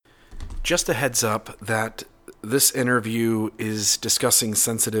Just a heads up that this interview is discussing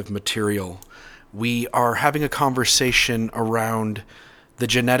sensitive material. We are having a conversation around the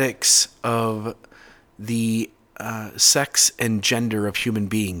genetics of the sex and gender of human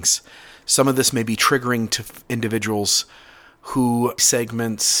beings. Some of this may be triggering to individuals who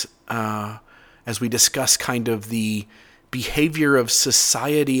segments as we discuss kind of the behavior of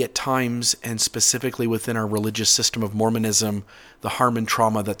society at times, and specifically within our religious system of Mormonism, the harm and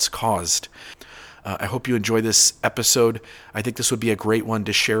trauma that's caused. I hope you enjoy this episode. I think this would be a great one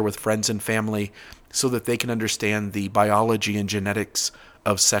to share with friends and family so that they can understand the biology and genetics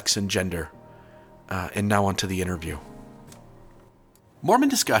of sex and gender. And now on to the interview. Mormon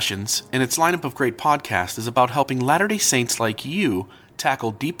Discussions and its lineup of great podcasts is about helping Latter-day Saints like you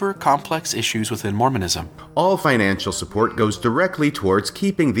tackle deeper, complex issues within Mormonism. All financial support goes directly towards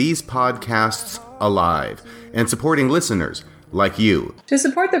keeping these podcasts alive and supporting listeners like you. To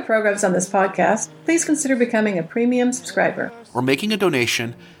support the programs on this podcast, please consider becoming a premium subscriber or making a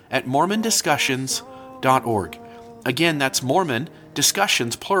donation at mormondiscussions.org. Again, that's Mormon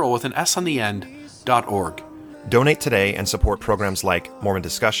Discussions, plural with an S on the end, .org. Donate today and support programs like Mormon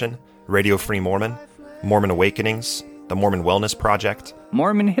Discussion, Radio Free Mormon, Mormon Awakenings, the Mormon Wellness Project,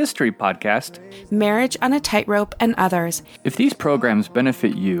 Mormon History Podcast, Marriage on a Tightrope, and others. If these programs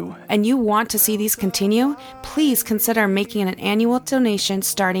benefit you, and you want to see these continue, please consider making an annual donation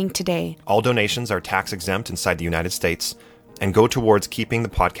starting today. All donations are tax exempt inside the United States and go towards keeping the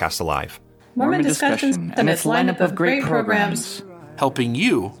podcast alive. Mormon Discussions and its lineup of great programs, helping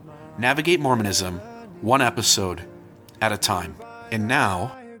you navigate Mormonism one episode at a time. And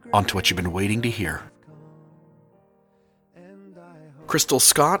now, on to what you've been waiting to hear. Crystal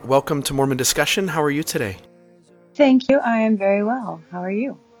Scott, welcome to Mormon Discussion. How are you today? Thank you. I am very well. How are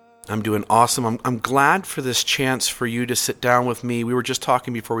you? I'm doing awesome. I'm glad for this chance for you to sit down with me. We were just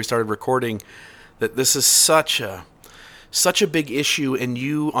talking before we started recording that this is such a big issue, and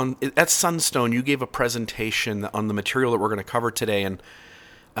you at Sunstone you gave a presentation on the material that we're going to cover today, and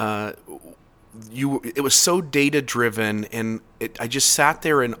it was so data driven, and I just sat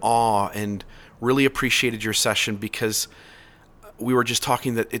there in awe and really appreciated your session, because we were just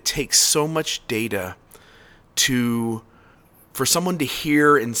talking that it takes so much data for someone to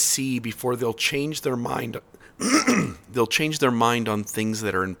hear and see before they'll change their mind. They'll change their mind on things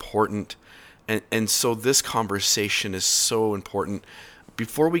that are important. And so this conversation is so important.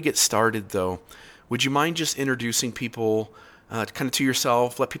 Before we get started, though, would you mind just introducing people kind of to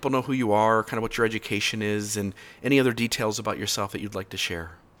yourself, let people know who you are, kind of what your education is, and any other details about yourself that you'd like to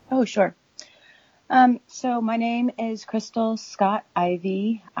share? Oh, sure. So my name is Crystal Scott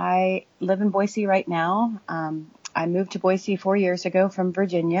Ivy. I live in Boise right now. I moved to Boise 4 years ago from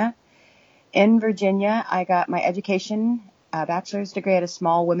Virginia. In Virginia, I got my education, a bachelor's degree at a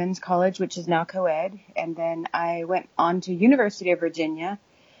small women's college, which is now co-ed. And then I went on to University of Virginia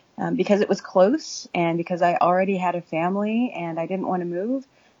because it was close and because I already had a family and I didn't want to move.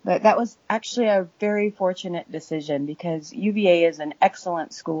 But that was actually a very fortunate decision because UVA is an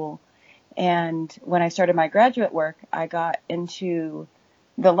excellent school. And when I started my graduate work, I got into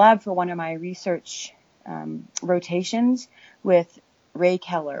the lab for one of my research rotations with Ray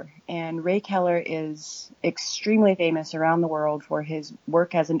Keller. And Ray Keller is extremely famous around the world for his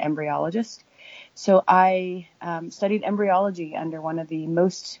work as an embryologist. So I studied embryology under one of the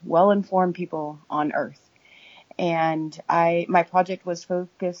most well-informed people on Earth. And my project was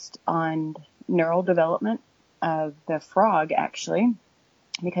focused on neural development of the frog, actually,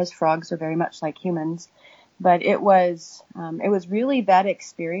 because frogs are very much like humans. But it was really that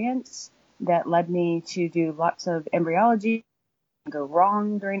experience that led me to do lots of embryology, go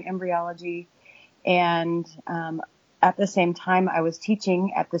wrong during embryology. And at the same time, I was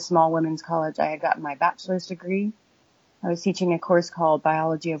teaching at the small women's college. I had gotten my bachelor's degree. I was teaching a course called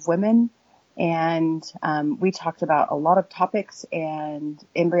Biology of Women. And we talked about a lot of topics, and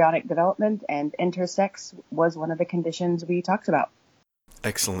embryonic development and intersex was one of the conditions we talked about.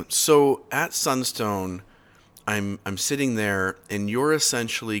 Excellent. So at Sunstone, I'm sitting there, and you're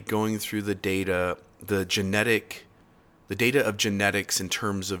essentially going through the data, the data of genetics in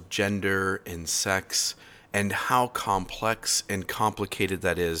terms of gender and sex, and how complex and complicated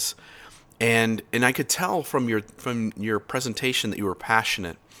that is. And I could tell from your presentation that you were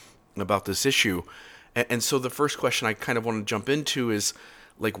passionate about this issue. And so the first question I kind of want to jump into is,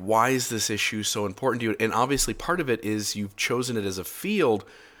 like, why is this issue so important to you? And obviously part of it is you've chosen it as a field,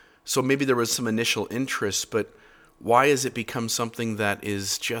 so maybe there was some initial interest, but why has it become something that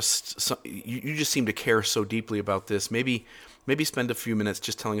is just, you just seem to care so deeply about this? Maybe spend a few minutes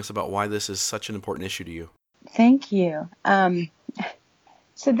just telling us about why this is such an important issue to you. Thank you.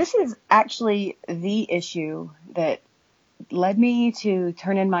 So this is actually the issue that led me to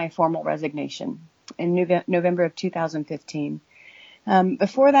turn in my formal resignation in November of 2015.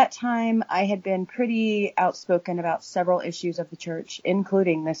 Before that time, I had been pretty outspoken about several issues of the church,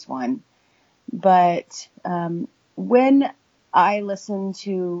 including this one. But when I listened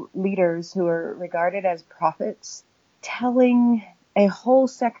to leaders who are regarded as prophets telling a whole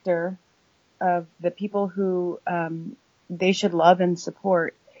sector of the people who they should love and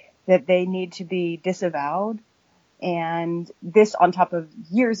support that they need to be disavowed, and this on top of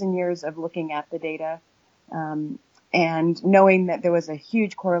years and years of looking at the data, and knowing that there was a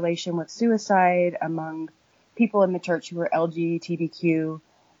huge correlation with suicide among people in the church who were LGBTQ,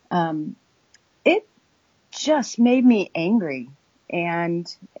 it just made me angry. And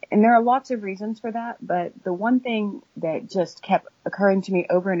there are lots of reasons for that, but the one thing that just kept occurring to me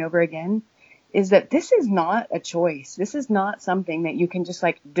over and over again is that this is not a choice. This is not something that you can just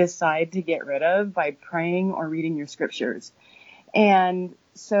like decide to get rid of by praying or reading your scriptures. And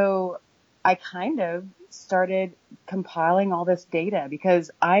so I kind of started compiling all this data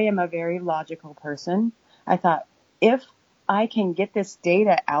because I am a very logical person. I thought, if I can get this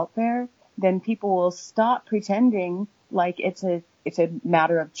data out there, then people will stop pretending like it's a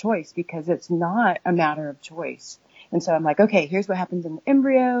matter of choice, because it's not a matter of choice. And so I'm like, okay, here's what happens in the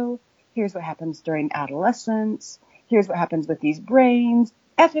embryo. Here's what happens during adolescence. Here's what happens with these brains.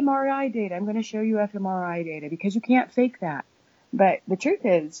 fMRI data. I'm going to show you fMRI data because you can't fake that. But the truth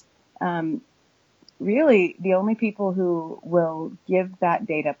is, really, the only people who will give that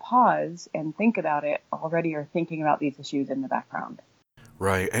data pause and think about it already are thinking about these issues in the background.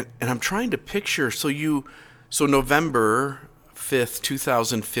 Right. And I'm trying to picture, so November 5th,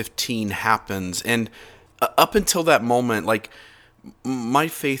 2015 happens. And up until that moment, like, my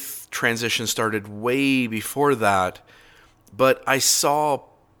faith transition started way before that, but I saw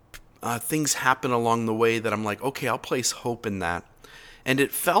things happen along the way that I'm like, okay, I'll place hope in that. And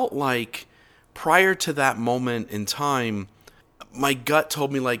it felt like prior to that moment in time, my gut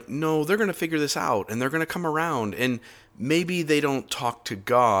told me like, no, they're going to figure this out and they're going to come around, and maybe they don't talk to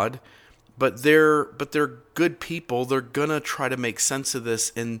God, but they're good people. They're going to try to make sense of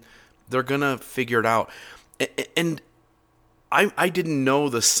this and they're going to figure it out. And I didn't know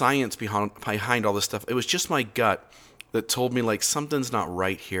the science behind all this stuff. It was just my gut that told me like something's not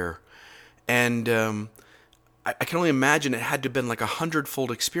right here. And I can only imagine it had to have been like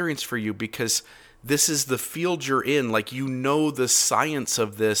 100-fold experience for you, because this is the field you're in. Like, you know the science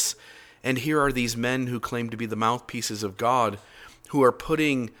of this, and here are these men who claim to be the mouthpieces of God, who are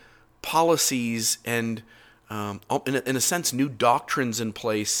putting policies and, in a sense, new doctrines in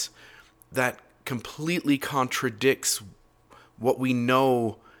place that completely contradicts what we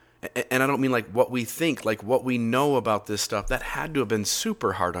know. And I don't mean like what we think, like what we know about this stuff. That had to have been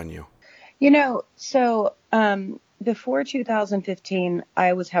super hard on you. So before 2015,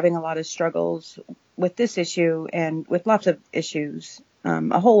 I was having a lot of struggles with this issue and with lots of issues,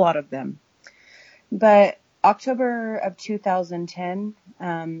 a whole lot of them. But October of 2010,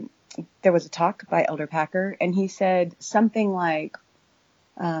 there was a talk by Elder Packer, and he said something like,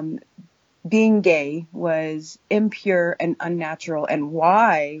 being gay was impure and unnatural, and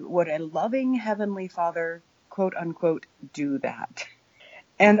why would a loving Heavenly Father, quote unquote, do that?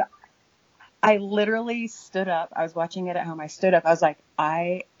 And I literally stood up. I was watching it at home. I stood up. I was like,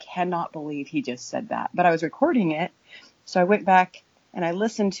 I cannot believe he just said that. But I was recording it, so I went back and I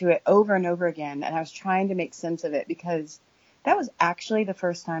listened to it over and over again, and I was trying to make sense of it, because that was actually the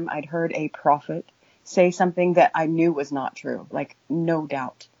first time I'd heard a prophet say something that I knew was not true, like no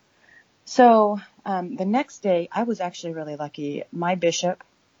doubt. So the next day, I was actually really lucky. My bishop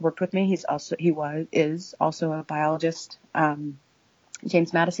worked with me. Is also a biologist,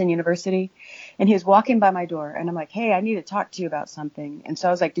 James Madison University. And he was walking by my door, and I'm like, hey, I need to talk to you about something. And so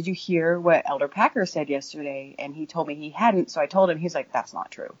I was like, did you hear what Elder Packer said yesterday? And he told me he hadn't. So I told him. He's like, that's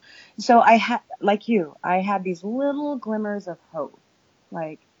not true. So I had these little glimmers of hope,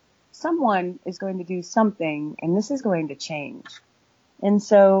 like someone is going to do something and this is going to change. And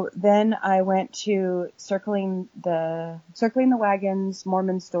so then I went to Circling the Wagons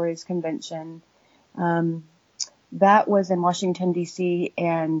Mormon Stories Convention. That was in Washington, D.C.,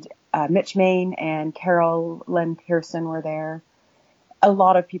 and Mitch Main and Carol Lynn Pearson were there. A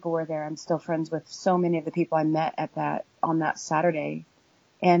lot of people were there. I'm still friends with so many of the people I met on that Saturday.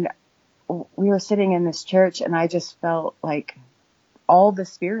 And we were sitting in this church, and I just felt like all the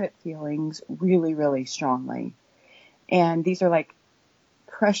spirit feelings really, really strongly. And these are like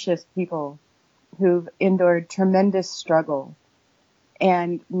precious people who've endured tremendous struggle,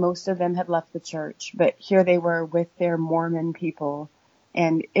 and most of them had left the church, but here they were with their Mormon people,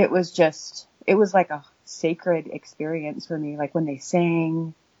 And it was like a sacred experience for me. Like when they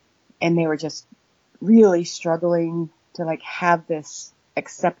sang and they were just really struggling to like have this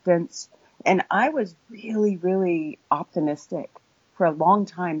acceptance. And I was really, really optimistic for a long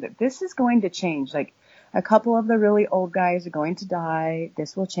time that this is going to change. Like a couple of the really old guys are going to die.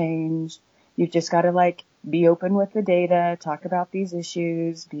 This will change. You've just got to like be open with the data, talk about these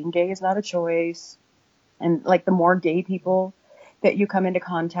issues. Being gay is not a choice. And like the more gay people that you come into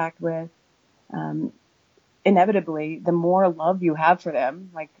contact with, inevitably, the more love you have for them.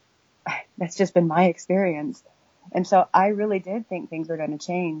 Like that's just been my experience. And so I really did think things were going to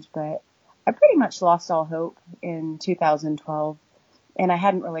change, but I pretty much lost all hope in 2012. And I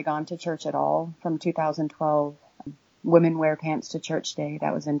hadn't really gone to church at all from 2012. Women Wear Pants to Church Day.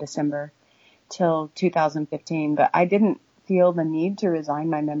 That was in December till 2015. But I didn't feel the need to resign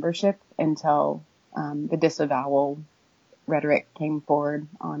my membership until the disavowal rhetoric came forward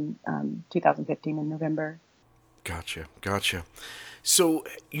on 2015 in November. Gotcha. So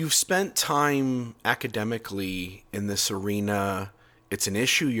you've spent time academically in this arena. It's an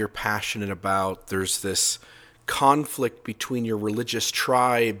issue you're passionate about. There's this conflict between your religious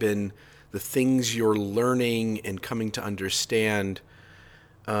tribe and the things you're learning and coming to understand.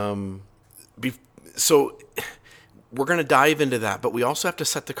 So we're going to dive into that, but we also have to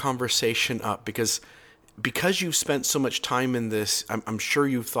set the conversation up because you've spent so much time in this. I'm sure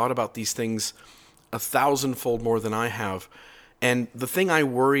you've thought about these things 1,000-fold more than I have. And the thing I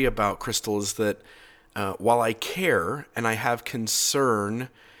worry about, Crystal, is that while I care and I have concern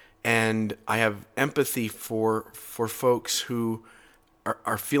and I have empathy for folks who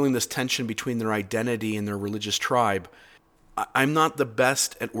are feeling this tension between their identity and their religious tribe, I'm not the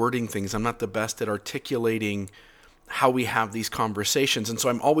best at wording things. I'm not the best at articulating how we have these conversations. And so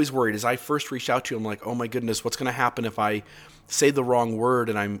I'm always worried. As I first reach out to you, I'm like, oh my goodness, what's going to happen if I say the wrong word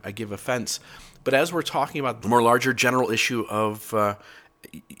and I give offense? But as we're talking about the more larger general issue of,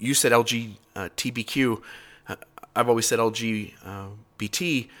 you said LGBTQ, I've always said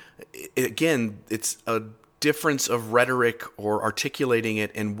LGBT. Again, it's a difference of rhetoric or articulating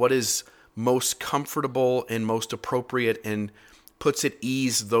it and what is most comfortable and most appropriate and puts at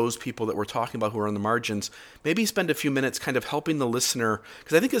ease those people that we're talking about who are on the margins. Maybe spend a few minutes kind of helping the listener,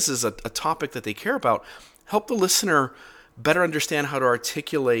 because I think this is a topic that they care about. Help the listener better understand how to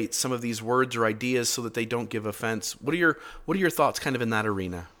articulate some of these words or ideas so that they don't give offense. What are your thoughts kind of in that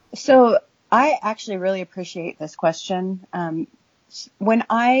arena? So I actually really appreciate this question. When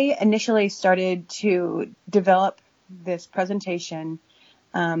I initially started to develop this presentation,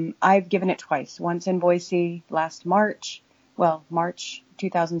 I've given it twice, once in Boise last March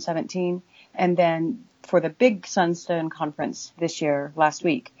 2017, and then for the big Sunstone conference this year, last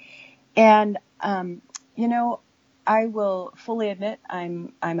week. And, I will fully admit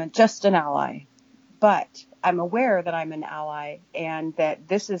I'm just an ally, but I'm aware that I'm an ally and that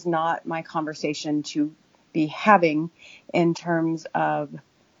this is not my conversation to be having in terms of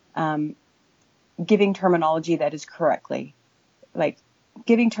giving terminology that is correctly, like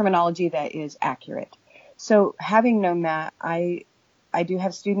giving terminology that is accurate. So having known that, I do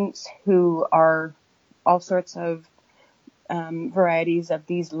have students who are all sorts of varieties of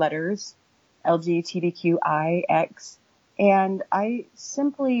these letters, LGBTQIX, and I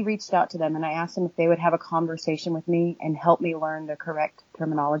simply reached out to them and I asked them if they would have a conversation with me and help me learn the correct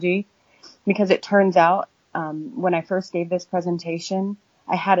terminology, because it turns out when I first gave this presentation,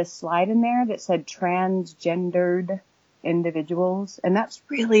 I had a slide in there that said transgendered individuals, and that's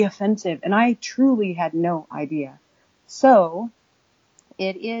really offensive, and I truly had no idea. So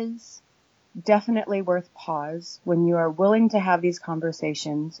it is definitely worth pause when you are willing to have these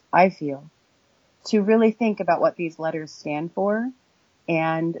conversations, I feel, to really think about what these letters stand for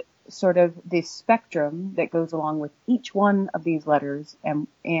and sort of the spectrum that goes along with each one of these letters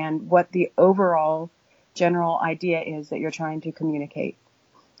and what the overall general idea is that you're trying to communicate.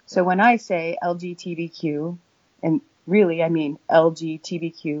 So when I say LGBTQ, and really I mean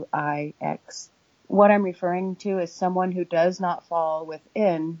LGBTQIX, what I'm referring to is someone who does not fall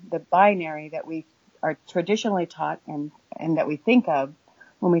within the binary that we are traditionally taught and that we think of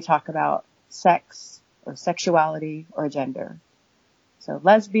when we talk about sex or sexuality or gender. So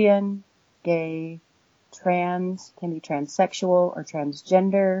lesbian, gay, trans, can be transsexual or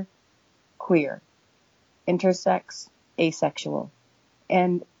transgender, queer, intersex, asexual.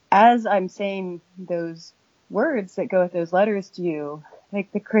 And as I'm saying those words that go with those letters to you,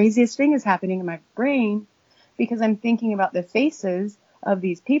 like the craziest thing is happening in my brain because I'm thinking about the faces of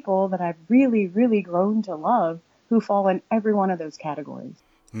these people that I've really, really grown to love who fall in every one of those categories.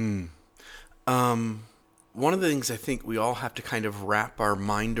 one of the things I think we all have to kind of wrap our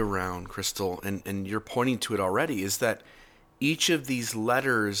mind around, Crystal, and you're pointing to it already, is that each of these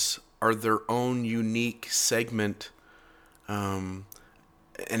letters are their own unique segment. And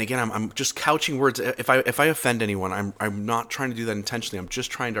again, I'm just couching words. If I offend anyone, I'm not trying to do that intentionally. I'm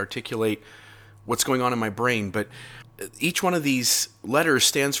just trying to articulate what's going on in my brain. But each one of these letters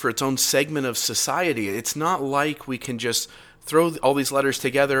stands for its own segment of society. It's not like we can just throw all these letters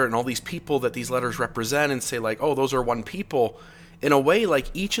together and all these people that these letters represent and say like, oh, those are one people. In a way, like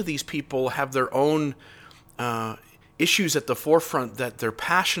each of these people have their own issues at the forefront that they're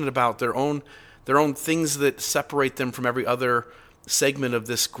passionate about, their own things that separate them from every other segment of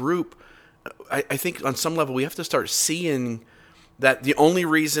this group. I think on some level we have to start seeing that the only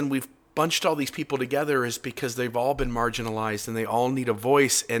reason we've bunched all these people together is because they've all been marginalized and they all need a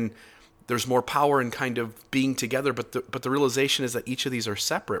voice, and there's more power in kind of being together, but the realization is that each of these are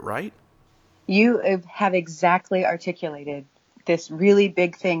separate, right? You have exactly articulated this really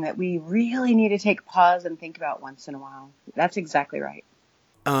big thing that we really need to take pause and think about once in a while. That's exactly right.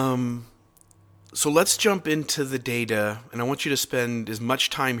 So let's jump into the data, and I want you to spend as much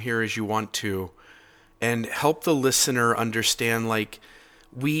time here as you want to and help the listener understand, like,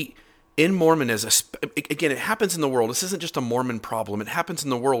 in Mormonism, again, it happens in the world. This isn't just a Mormon problem. It happens in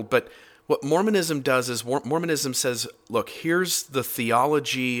the world, but what Mormonism does is Mormonism says, look, here's the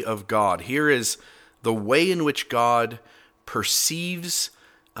theology of God. Here is the way in which God perceives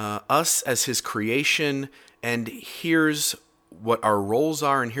us as his creation, and here's what our roles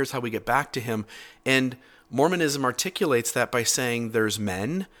are, and here's how we get back to him. And Mormonism articulates that by saying there's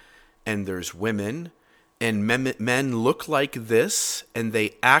men and there's women, and men look like this, and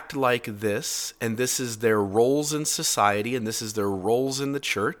they act like this, and this is their roles in society, and this is their roles in the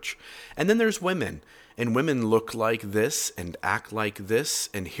church. And then there's women, and women look like this and act like this,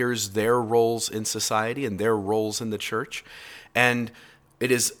 and here's their roles in society and their roles in the church. And it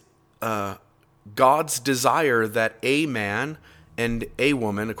is God's desire that a man and a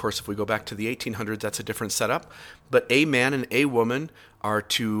woman, of course, if we go back to the 1800s, that's a different setup, but a man and a woman are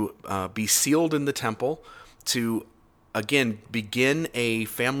to be sealed in the temple, to, again, begin a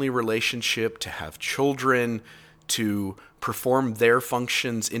family relationship, to have children, to perform their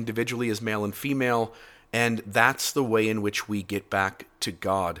functions individually as male and female, and that's the way in which we get back to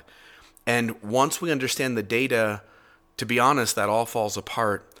God. And once we understand the data, to be honest, that all falls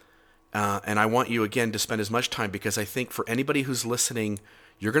apart. And I want you, again, to spend as much time, because I think for anybody who's listening,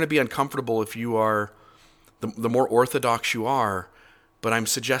 you're going to be uncomfortable if you are, the more orthodox you are, but I'm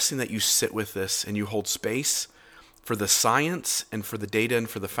suggesting that you sit with this and you hold space for the science and for the data and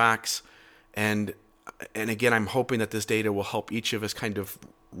for the facts. And again, I'm hoping that this data will help each of us kind of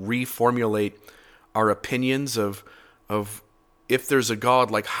reformulate our opinions of if there's a God,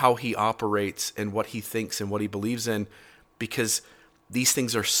 like how he operates and what he thinks and what he believes in, because these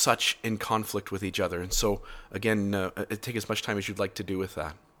things are such in conflict with each other. And so, again, take as much time as you'd like to do with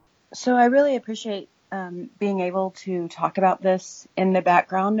that. So I really appreciate being able to talk about this in the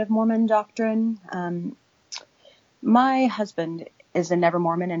background of Mormon doctrine. My husband is a never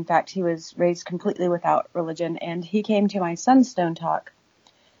Mormon. In fact, he was raised completely without religion, and he came to my Sunstone talk.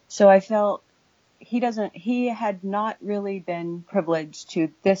 So I felt he had not really been privileged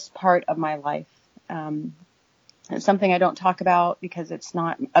to this part of my life. It's something I don't talk about because it's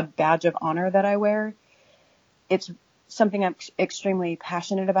not a badge of honor that I wear. It's something I'm extremely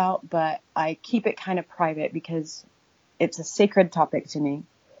passionate about, but I keep it kind of private because it's a sacred topic to me.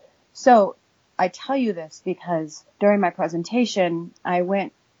 So I tell you this because during my presentation, I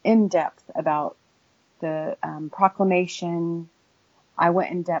went in depth about the proclamation. I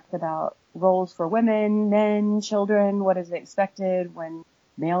went in depth about roles for women, men, children, what is expected when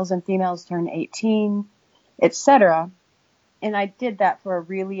males and females turn 18, etc. And I did that for a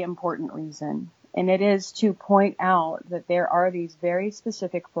really important reason. And it is to point out that there are these very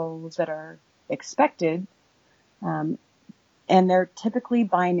specific roles that are expected, and they're typically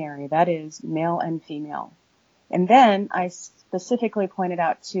binary, that is, male and female. And then I specifically pointed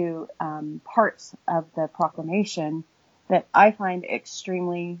out to parts of the proclamation that I find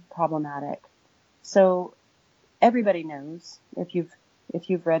extremely problematic. So everybody knows, if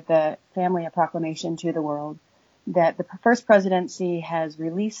you've read the Family of Proclamation to the World, that the First Presidency has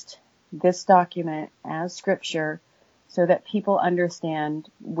released this document as scripture so that people understand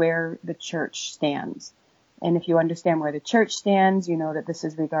where the church stands. And if you understand where the church stands, you know that this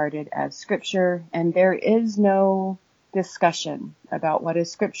is regarded as scripture, and there is no discussion about what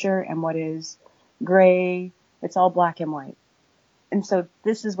is scripture and what is gray. It's all black and white. And so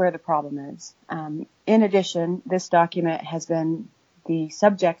this is where the problem is. In addition, this document has been the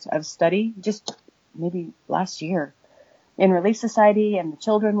subject of study, just maybe last year in Relief Society, and the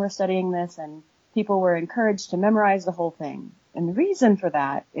children were studying this, and people were encouraged to memorize the whole thing. And the reason for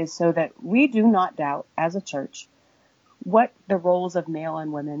that is so that we do not doubt as a church what the roles of male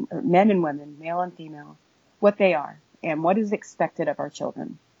and women, or men and women, male and female, what they are and what is expected of our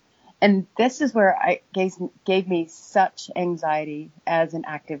children. And this is where it gave me such anxiety as an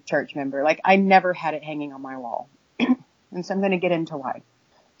active church member. Like, I never had it hanging on my wall. And so I'm going to get into why.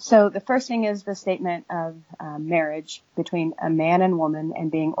 So the first thing is the statement of marriage between a man and woman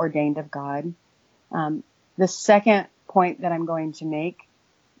and being ordained of God. The second point that I'm going to make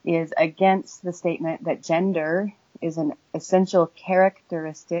is against the statement that gender is an essential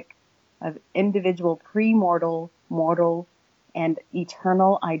characteristic of individual premortal, mortal, and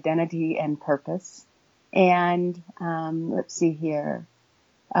eternal identity and purpose. And let's see here.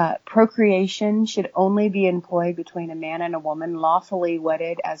 Procreation should only be employed between a man and a woman lawfully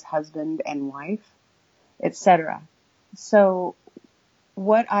wedded as husband and wife, etc. So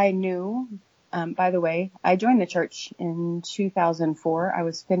what I knew, by the way, I joined the church in 2004. I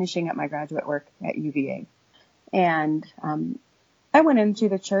was finishing up my graduate work at UVA. And I went into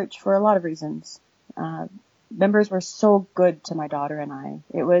the church for a lot of reasons. Members were so good to my daughter and I.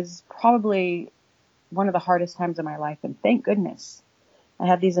 It was probably one of the hardest times of my life, and thank goodness. I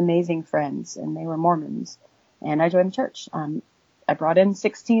had these amazing friends, and they were Mormons, and I joined the church. I brought in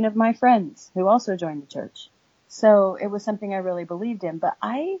 16 of my friends who also joined the church. So it was something I really believed in, but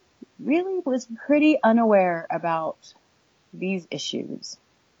I really was pretty unaware about these issues.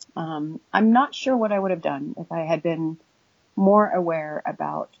 I'm not sure what I would have done if I had been more aware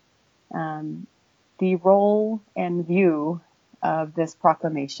about the role and view of this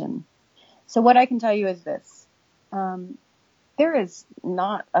proclamation. So what I can tell you is this. There is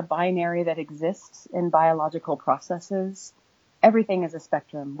not a binary that exists in biological processes. Everything is a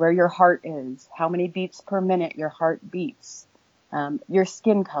spectrum. Where your heart is, how many beats per minute your heart beats, your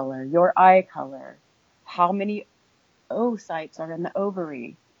skin color, your eye color, how many oocytes are in the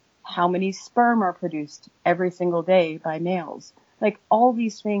ovary, how many sperm are produced every single day by males. Like, all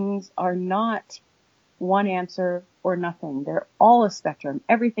these things are not one answer or nothing. They're all a spectrum.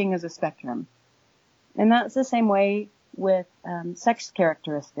 Everything is a spectrum. And that's the same way with sex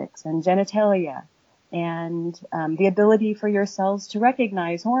characteristics and genitalia and the ability for your cells to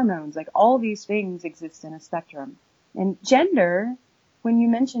recognize hormones. Like, all these things exist in a spectrum. And gender, when you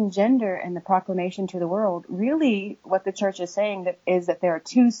mention gender in the proclamation to the world, really what the church is saying is that there are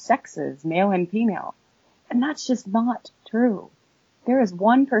two sexes, male and female. And that's just not true. There is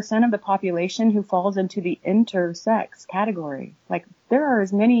 1% of the population who falls into the intersex category. Like, there are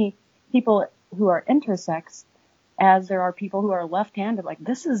as many people who are intersex as there are people who are left-handed. Like,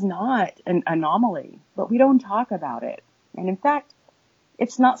 this is not an anomaly, but we don't talk about it. And in fact,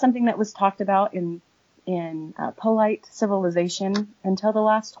 it's not something that was talked about in polite civilization until the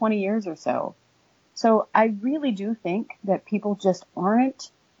last 20 years or so. So I really do think that people just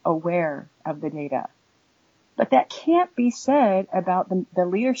aren't aware of the data. But that can't be said about the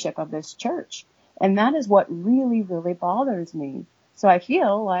leadership of this church. And that is what really, really bothers me. So I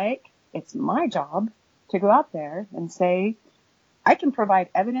feel like it's my job to go out there and say, I can provide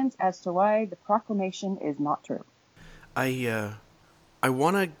evidence as to why the proclamation is not true. I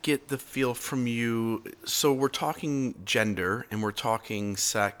want to get the feel from you. So we're talking gender and we're talking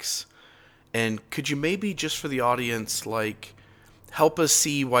sex. And could you maybe, just for the audience, like, help us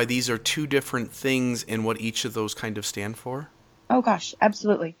see why these are two different things and what each of those kind of stand for? Oh gosh,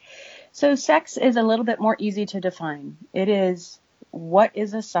 absolutely. So sex is a little bit more easy to define. It is what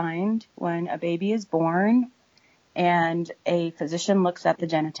is assigned when a baby is born and a physician looks at the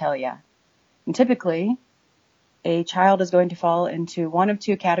genitalia. And typically, a child is going to fall into one of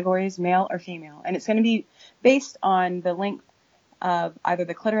two categories, male or female. And it's going to be based on the length of either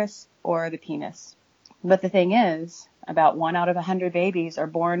the clitoris or the penis. But the thing is, about 1 out of 100 babies are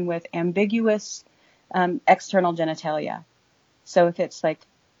born with ambiguous external genitalia. So if it's like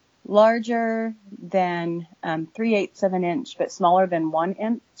larger than 3/8 of an inch, but smaller than 1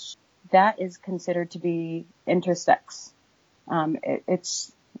 inch, that is considered to be intersex.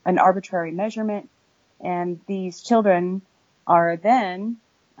 It's an arbitrary measurement, and these children are then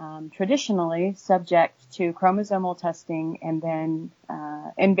traditionally subject to chromosomal testing and then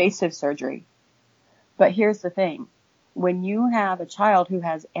invasive surgery. But here's the thing. When you have a child who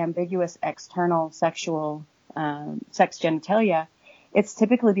has ambiguous external sexual sex genitalia, it's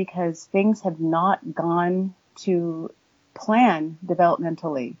typically because things have not gone to plan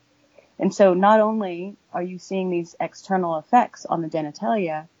developmentally. And so not only are you seeing these external effects on the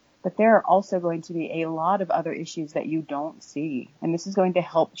genitalia, but there are also going to be a lot of other issues that you don't see. And this is going to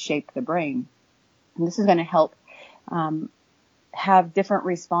help shape the brain. And this is going to help have different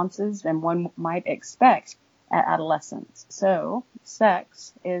responses than one might expect at adolescence. So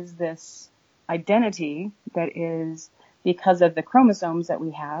sex is this identity that is because of the chromosomes that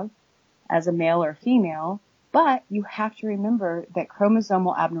we have as a male or female, but you have to remember that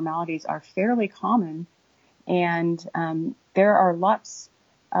chromosomal abnormalities are fairly common, and there are lots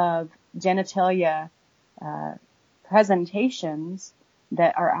of genitalia presentations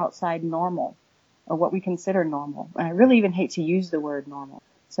that are outside normal, or what we consider normal. And I really even hate to use the word normal.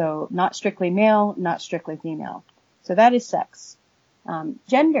 So not strictly male, not strictly female. So that is sex.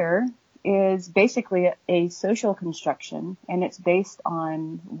 Gender is basically a social construction, and it's based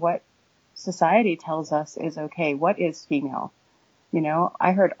on what society tells us is okay. What is female? You know,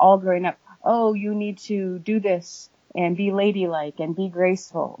 I heard all growing up, oh, you need to do this and be ladylike and be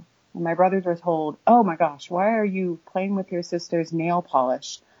graceful. And my brothers were told, oh my gosh, why are you playing with your sister's nail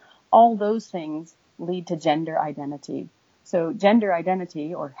polish? All those things lead to gender identity. So gender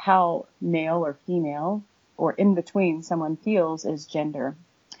identity, or how male or female or in between someone feels, is gender.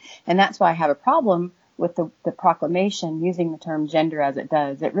 And that's why I have a problem with the proclamation using the term gender as it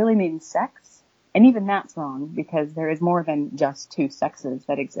does. It really means sex. And even that's wrong, because there is more than just two sexes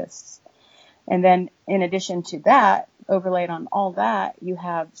that exists. And then in addition to that, overlaid on all that, you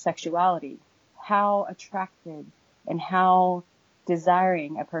have sexuality, how attracted and how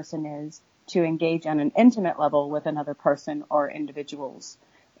desiring a person is to engage on an intimate level with another person or individuals.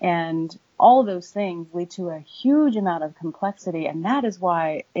 And all those things lead to a huge amount of complexity. And that is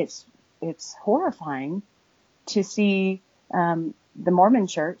why it's horrifying to see the Mormon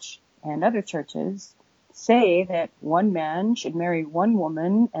Church and other churches say that one man should marry one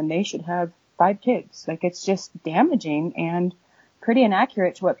woman and they should have 5 kids. Like, it's just damaging and pretty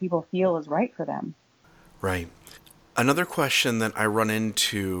inaccurate to what people feel is right for them. Right. Another question that I run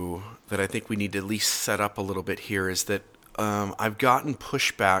into that I think we need to at least set up a little bit here is that I've gotten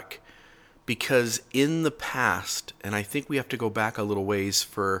pushback because in the past, and I think we have to go back a little ways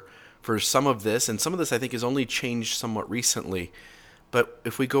for some of this, and some of this I think has only changed somewhat recently. But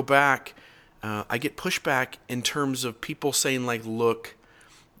if we go back, I get pushback in terms of people saying, like, look,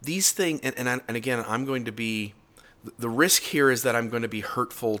 these things, and again, I'm going to be, the risk here is that I'm going to be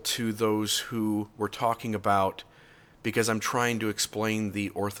hurtful to those who we're talking about because I'm trying to explain the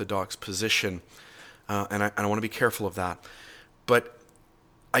Orthodox position, and I want to be careful of that. But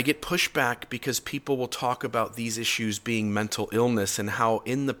I get pushback because people will talk about these issues being mental illness and how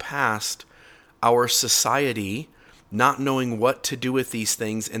in the past our society, not knowing what to do with these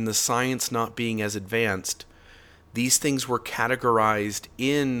things and the science not being as advanced, these things were categorized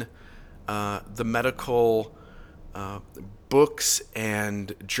in the medical books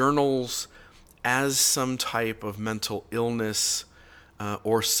and journals as some type of mental illness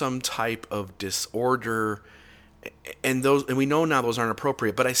or some type of disorder. And we know now those aren't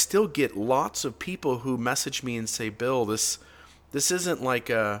appropriate, but I still get lots of people who message me and say, Bill, this isn't like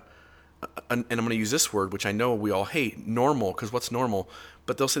and I'm going to use this word, which I know we all hate, normal, because what's normal?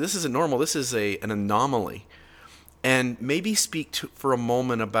 But they'll say, this isn't normal, this is an anomaly. And maybe speak for a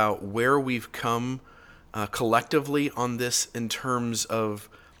moment about where we've come collectively on this in terms of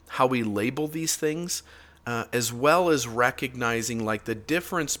how we label these things, as well as recognizing like the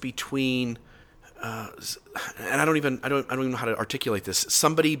difference between and I don't even know how to articulate this.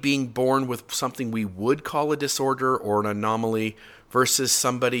 Somebody being born with something we would call a disorder or an anomaly versus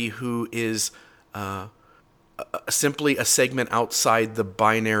somebody who is simply a segment outside the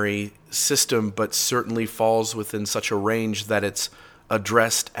binary system, but certainly falls within such a range that it's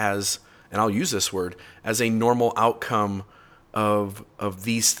addressed as, and I'll use this word, as a normal outcome of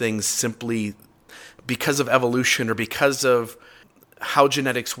these things simply because of evolution or because of how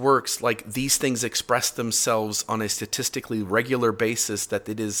genetics works. Like, these things express themselves on a statistically regular basis, that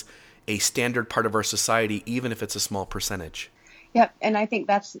it is a standard part of our society, even if it's a small percentage. Yep, and I think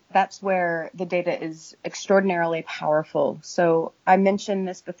that's where the data is extraordinarily powerful. So I mentioned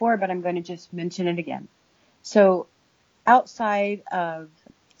this before, but I'm going to just mention it again. So outside of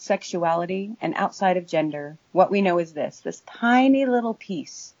sexuality and outside of gender, what we know is this tiny little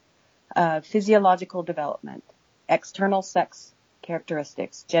piece of physiological development, external sex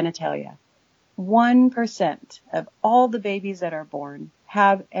characteristics, genitalia. 1% of all the babies that are born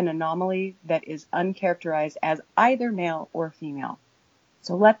have an anomaly that is uncharacterized as either male or female.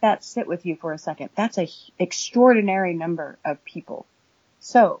 So let that sit with you for a second. That's an extraordinary number of people.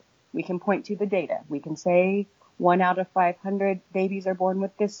 So we can point to the data. We can say 1 out of 500 babies are born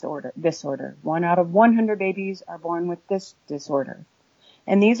with this disorder. 1 out of 100 babies are born with this disorder.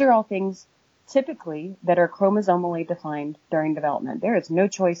 And these are all things typically that are chromosomally defined during development. There is no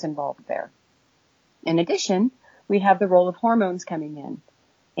choice involved there. In addition, we have the role of hormones coming in,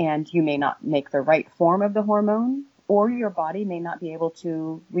 and you may not make the right form of the hormone, or your body may not be able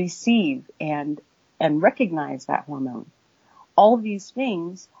to receive and recognize that hormone. All of these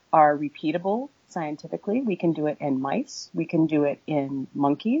things are repeatable scientifically. We can do it in mice. We can do it in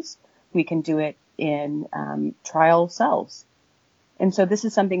monkeys. We can do it in trial cells. And so this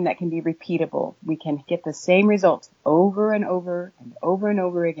is something that can be repeatable. We can get the same results over and over and over and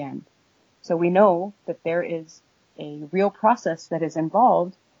over again. So we know that there is a real process that is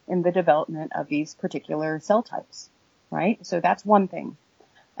involved in the development of these particular cell types, right? So that's one thing.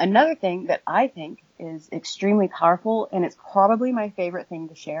 Another thing that I think is extremely powerful, and it's probably my favorite thing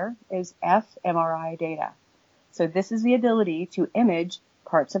to share, is fMRI data. So this is the ability to image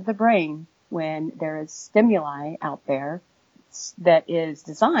parts of the brain when there is stimuli out there that is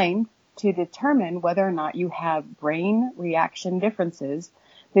designed to determine whether or not you have brain reaction differences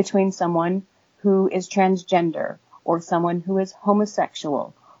between someone who is transgender or someone who is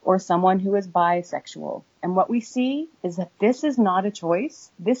homosexual or someone who is bisexual. And what we see is that this is not a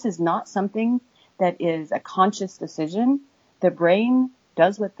choice. This is not something that is a conscious decision. The brain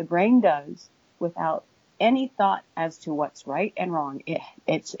does what the brain does without any thought as to what's right and wrong.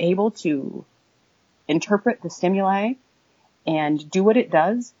 It's able to interpret the stimuli and do what it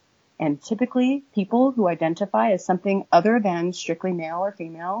does. And typically people who identify as something other than strictly male or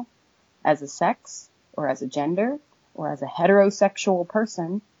female, as a sex or as a gender or as a heterosexual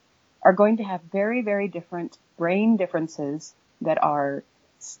person, are going to have very, very different brain differences that are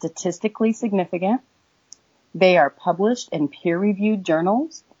statistically significant. They are published in peer-reviewed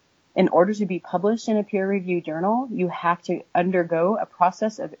journals. In order to be published in a peer-reviewed journal, you have to undergo a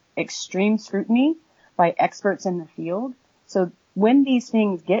process of extreme scrutiny by experts in the field. So when these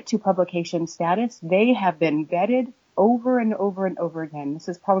things get to publication status, they have been vetted over and over and over again. This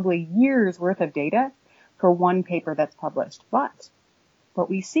is probably years worth of data for one paper that's published. But what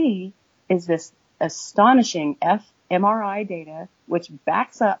we see is this astonishing fMRI data, which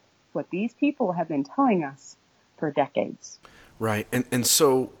backs up what these people have been telling us for decades. Right. And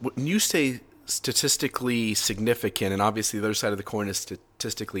so when you say statistically significant, and obviously the other side of the coin is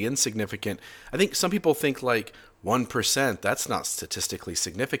statistically insignificant, I think some people think like 1%, that's not statistically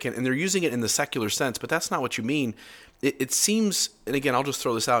significant, and they're using it in the secular sense, but that's not what you mean. It seems, and again, I'll just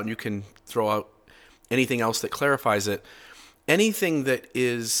throw this out and you can throw out anything else that clarifies it. Anything that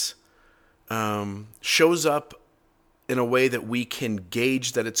is shows up in a way that we can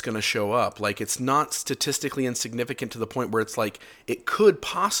gauge that it's going to show up. Like it's not statistically insignificant to the point where it's like it could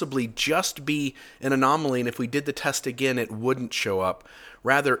possibly just be an anomaly, and if we did the test again, it wouldn't show up.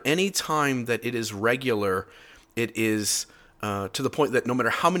 Rather, any time that it is regular, it is to the point that no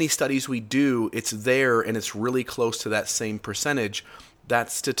matter how many studies we do, it's there and it's really close to that same percentage.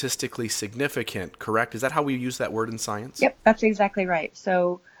 That's statistically significant, correct? Is that how we use that word in science? Yep, that's exactly right.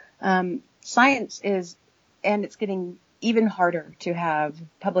 So science is, and it's getting even harder to have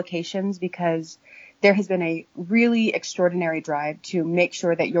publications because there has been a really extraordinary drive to make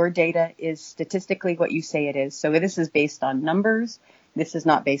sure that your data is statistically what you say it is. So this is based on numbers. This is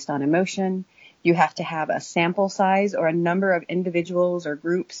not based on emotion. You have to have a sample size or a number of individuals or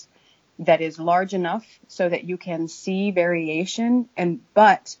groups that is large enough so that you can see variation.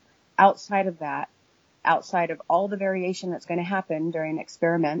 But outside of that, outside of all the variation that's going to happen during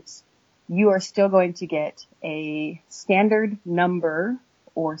experiments, you are still going to get a standard number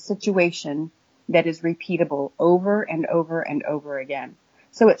or situation that is repeatable over and over and over again.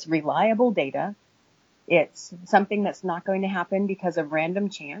 So it's reliable data. It's something that's not going to happen because of random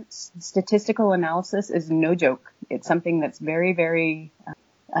chance. Statistical analysis is no joke. It's something that's very, very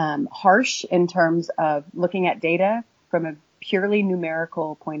harsh in terms of looking at data from a purely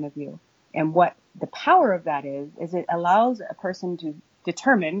numerical point of view. And what the power of that is it allows a person to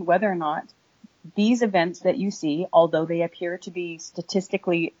determine whether or not these events that you see, although they appear to be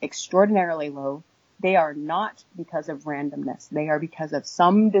statistically extraordinarily low, they are not because of randomness. They are because of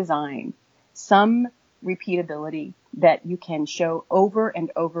some design, some repeatability that you can show over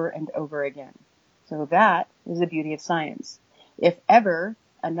and over and over again. So that is the beauty of science. If ever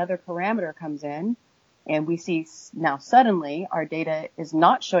another parameter comes in and we see now suddenly our data is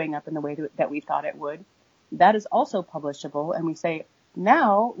not showing up in the way that we thought it would, that is also publishable, and we say,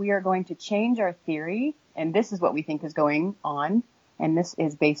 now we are going to change our theory, and this is what we think is going on, and this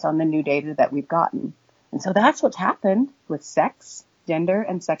is based on the new data that we've gotten. And so that's what's happened with sex, gender,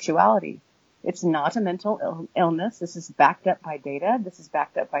 and sexuality. It's not a mental illness. This is backed up by data. This is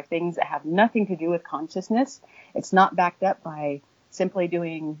backed up by things that have nothing to do with consciousness. It's not backed up by simply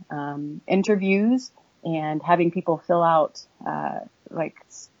doing interviews and having people fill out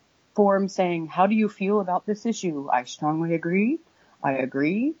form saying, how do you feel about this issue? I strongly agree. I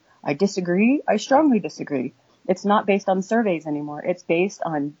agree. I disagree. I strongly disagree. It's not based on surveys anymore. It's based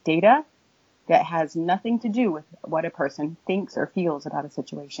on data that has nothing to do with what a person thinks or feels about a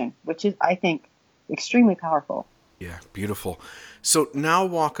situation, which is, I think, extremely powerful. Yeah, beautiful. So now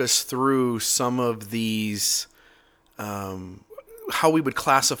walk us through some of these, how we would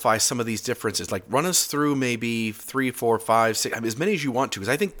classify some of these differences. Like run us through maybe 3, 4, 5, 6, as many as you want to,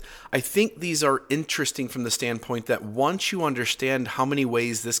 because I think these are interesting from the standpoint that once you understand how many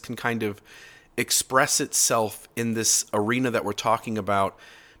ways this can kind of express itself in this arena that we're talking about,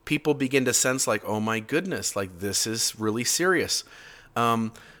 people begin to sense like, oh my goodness, like this is really serious.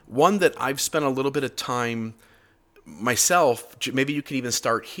 One that I've spent a little bit of time myself, maybe you can even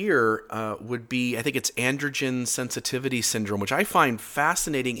start here, would be, I think it's androgen sensitivity syndrome, which I find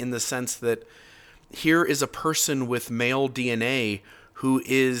fascinating in the sense that here is a person with male DNA who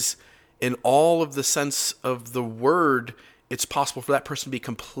is, in all of the sense of the word, it's possible for that person to be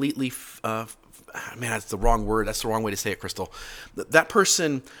completely, man, that's the wrong word. That's the wrong way to say it, Crystal. That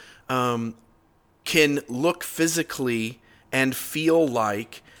person can look physically and feel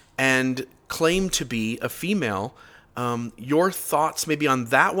like and claim to be a female. Your thoughts maybe on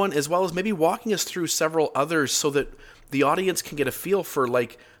that one, as well as maybe walking us through several others so that the audience can get a feel for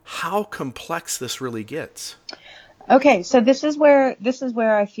like how complex this really gets. Okay, so this is where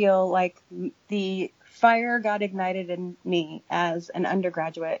I feel like the fire got ignited in me as an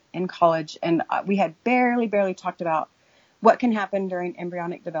undergraduate in college, and we had barely talked about what can happen during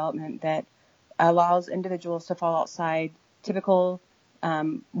embryonic development that allows individuals to fall outside typical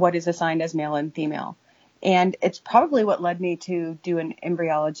what is assigned as male and female. And it's probably what led me to do an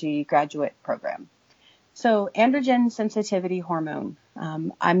embryology graduate program. So androgen sensitivity hormone.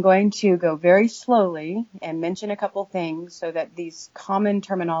 I'm going to go very slowly and mention a couple things so that these common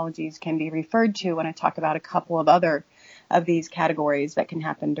terminologies can be referred to when I talk about a couple of other of these categories that can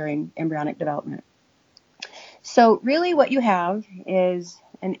happen during embryonic development. So really what you have is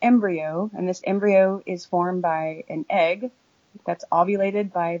an embryo, and this embryo is formed by an egg that's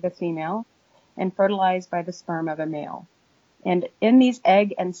ovulated by the female and fertilized by the sperm of a male. And in these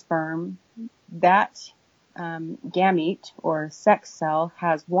egg and sperm, that gamete or sex cell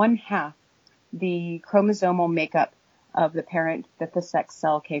has 1/2 the chromosomal makeup of the parent that the sex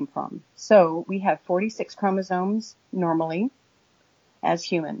cell came from. So we have 46 chromosomes normally as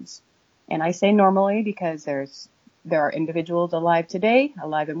humans. And I say normally because there are individuals alive today,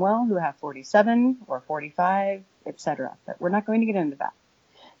 alive and well, who have 47 or 45, etc. But we're not going to get into that.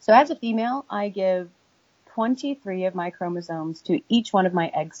 So as a female, I give 23 of my chromosomes to each one of my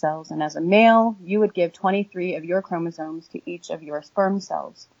egg cells. And as a male, you would give 23 of your chromosomes to each of your sperm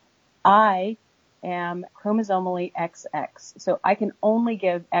cells. I am chromosomally XX, so I can only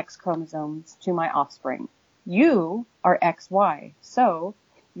give X chromosomes to my offspring. You are XY, so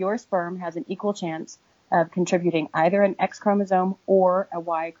your sperm has an equal chance of contributing either an X chromosome or a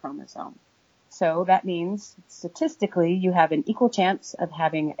Y chromosome. So that means statistically you have an equal chance of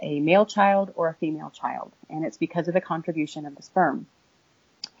having a male child or a female child, and it's because of the contribution of the sperm.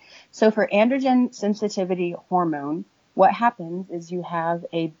 So for androgen sensitivity hormone, what happens is you have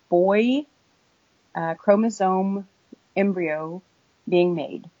a boy chromosome embryo being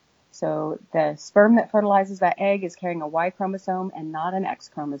made. So the sperm that fertilizes that egg is carrying a Y chromosome and not an X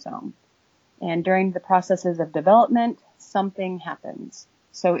chromosome. And during the processes of development, something happens.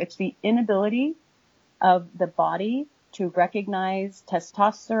 So it's the inability of the body to recognize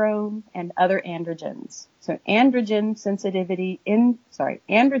testosterone and other androgens. So androgen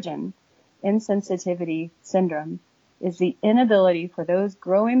insensitivity syndrome is the inability for those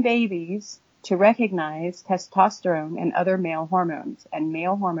growing babies to recognize testosterone and other male hormones. And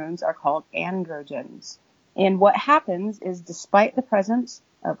male hormones are called androgens. And what happens is, despite the presence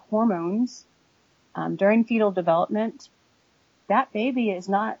of hormones during fetal development, that baby is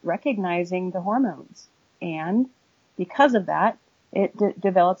not recognizing the hormones. And because of that, it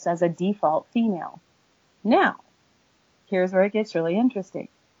develops as a default female. Now, here's where it gets really interesting.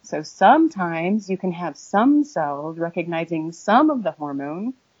 So sometimes you can have some cells recognizing some of the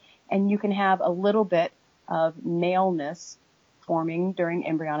hormone, and you can have a little bit of maleness forming during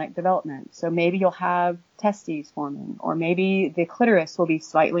embryonic development. So maybe you'll have testes forming, or maybe the clitoris will be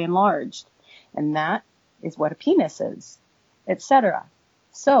slightly enlarged. And that is what a penis is, etc.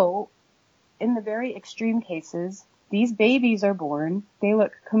 So in the very extreme cases, these babies are born, they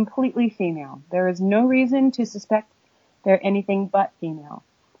look completely female. There is no reason to suspect they're anything but female.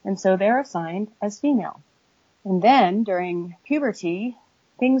 And so they're assigned as female. And then during puberty,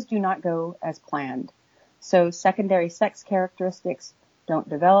 things do not go as planned. So secondary sex characteristics don't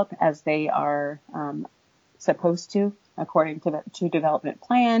develop as they are supposed to according to development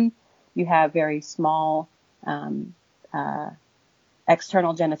plan. You have very small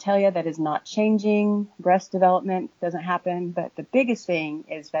external genitalia that is not changing. Breast development doesn't happen. But the biggest thing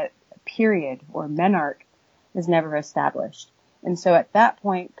is that period or menarche is never established. And so at that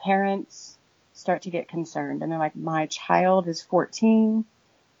point, parents start to get concerned. And they're like, my child is 14.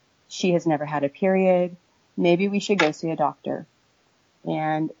 She has never had a period. Maybe we should go see a doctor.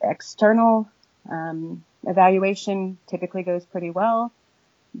 And external evaluation typically goes pretty well,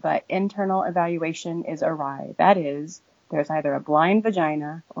 but internal evaluation is awry. That is, there's either a blind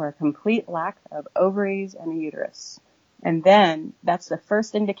vagina or a complete lack of ovaries and a uterus. And then that's the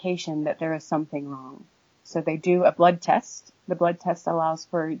first indication that there is something wrong. So they do a blood test. The blood test allows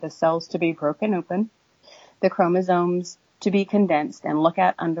for the cells to be broken open, the chromosomes to be condensed and look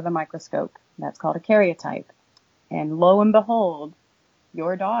at under the microscope. That's called a karyotype. And lo and behold,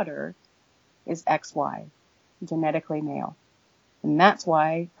 your daughter is XY, genetically male. And that's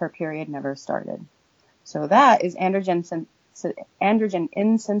why her period never started. So that is androgen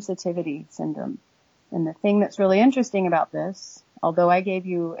insensitivity syndrome. And the thing that's really interesting about this, although I gave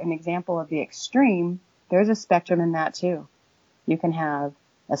you an example of the extreme, there's a spectrum in that too. You can have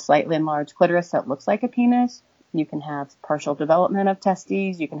a slightly enlarged clitoris that looks like a penis. You can have partial development of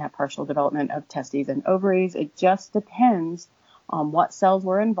testes. You can have partial development of testes and ovaries. It just depends on what cells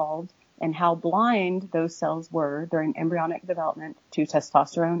were involved and how blind those cells were during embryonic development to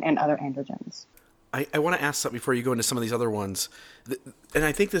testosterone and other androgens. I want to ask something before you go into some of these other ones. And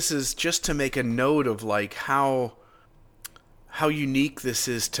I think this is just to make a note of like how unique this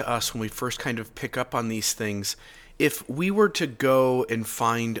is to us when we first kind of pick up on these things. If we were to go and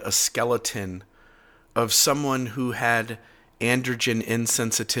find a skeleton of someone who had androgen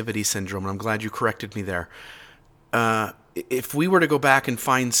insensitivity syndrome, and I'm glad you corrected me there. If we were to go back and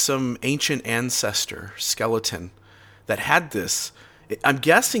find some ancient ancestor skeleton that had this, I'm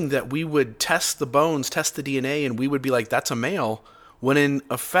guessing that we would test the bones, test the DNA, and we would be like, that's a male, when in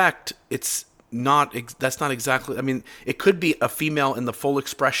effect, that's not exactly, I mean, it could be a female in the full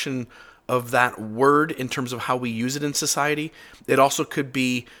expression of that word in terms of how we use it in society. It also could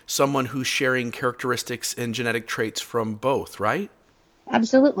be someone who's sharing characteristics and genetic traits from both, right?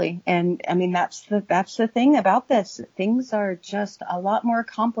 Absolutely. And I mean, that's the thing about this. Things are just a lot more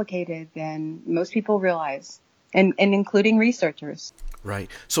complicated than most people realize, and including researchers. Right.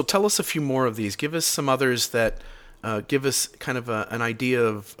 So tell us a few more of these. Give us some others that give us kind of an idea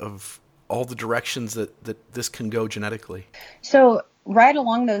of all the directions that this can go genetically. So right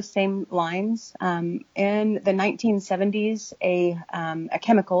along those same lines, in the 1970s, a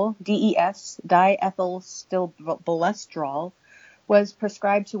chemical, DES, diethylstilbestrol, was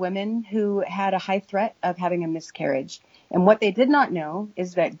prescribed to women who had a high threat of having a miscarriage. And what they did not know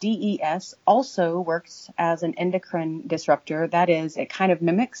is that DES also works as an endocrine disruptor. That is, it kind of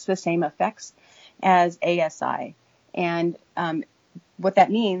mimics the same effects as ASI. And what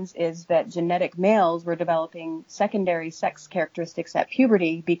that means is that genetic males were developing secondary sex characteristics at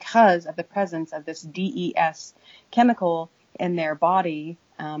puberty because of the presence of this DES chemical in their body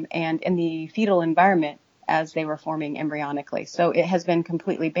and in the fetal environment as they were forming embryonically. So it has been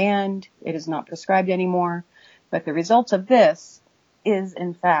completely banned. It is not prescribed anymore. But the result of this is,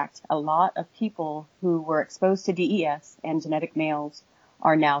 in fact, a lot of people who were exposed to DES and genetic males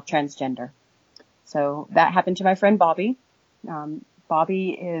are now transgender. So that happened to my friend Bobby. Bobby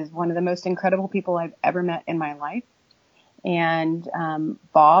is one of the most incredible people I've ever met in my life. And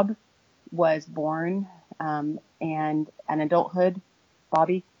Bob was born, and in adulthood,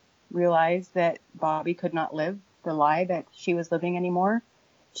 Bobby realized that Bobby could not live the lie that she was living anymore.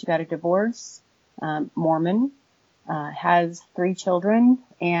 She got a divorce, Mormon, has 3 children,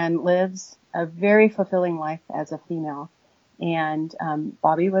 and lives a very fulfilling life as a female. And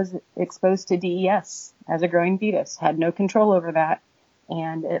Bobby was exposed to DES as a growing fetus, had no control over that,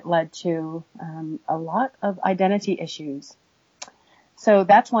 and it led to a lot of identity issues. So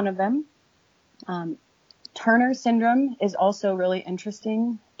that's one of them. Turner syndrome is also really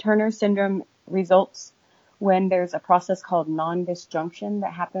interesting. Turner syndrome results when there's a process called non-disjunction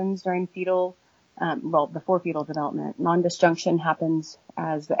that happens during before fetal development. Non-disjunction happens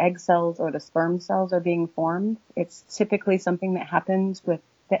as the egg cells or the sperm cells are being formed. It's typically something that happens with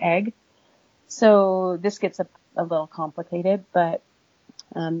the egg. So this gets a little complicated, but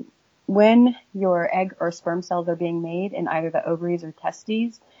when your egg or sperm cells are being made in either the ovaries or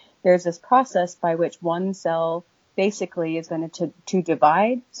testes, there's this process by which one cell basically is going to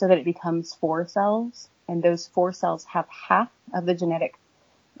divide so that it becomes 4 cells, and those 4 cells have half of the genetic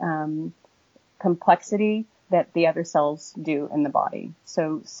complexity that the other cells do in the body.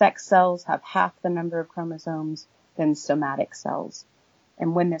 So sex cells have half the number of chromosomes than somatic cells.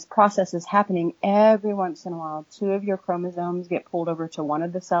 And when this process is happening, every once in a while, 2 of your chromosomes get pulled over to one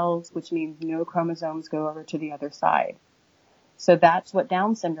of the cells, which means no chromosomes go over to the other side. So that's what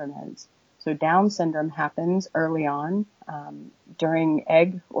Down syndrome is. So Down syndrome happens early on during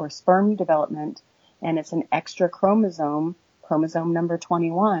egg or sperm development, and it's an extra chromosome number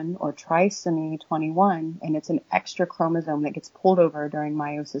 21 or trisomy 21, and it's an extra chromosome that gets pulled over during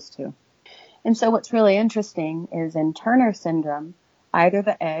meiosis II. And so what's really interesting is in Turner syndrome, either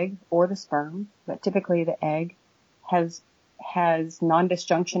the egg or the sperm, but typically the egg has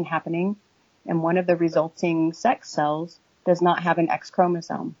non-disjunction happening, and one of the resulting sex cells does not have an X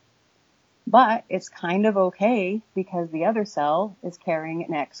chromosome. But it's kind of okay because the other cell is carrying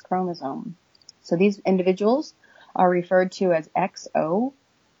an X chromosome. So these individuals are referred to as XO.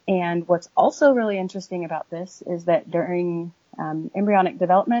 And what's also really interesting about this is that during embryonic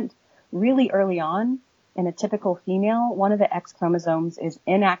development, really early on, in a typical female, one of the X chromosomes is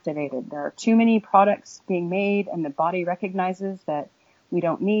inactivated. There are too many products being made, and the body recognizes that we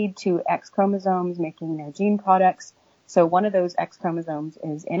don't need 2 X chromosomes making their gene products. So one of those X chromosomes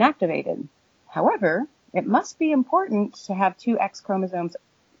is inactivated. However, it must be important to have 2 X chromosomes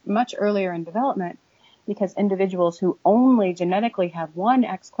much earlier in development, because individuals who only genetically have 1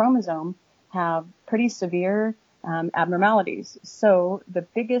 X chromosome have pretty severe abnormalities. So the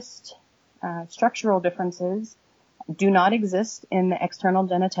biggest structural differences do not exist in the external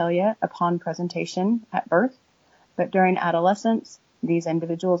genitalia upon presentation at birth, but during adolescence, these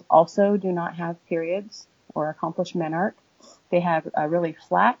individuals also do not have periods or accomplished menarche. They have a really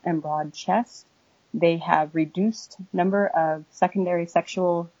flat and broad chest. They have reduced number of secondary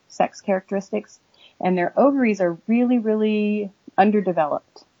sexual sex characteristics, and their ovaries are really, really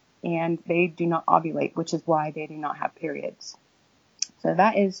underdeveloped, and they do not ovulate, which is why they do not have periods. So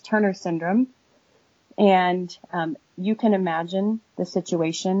that is Turner syndrome. And you can imagine the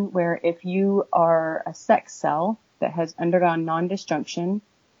situation where if you are a sex cell that has undergone non-disjunction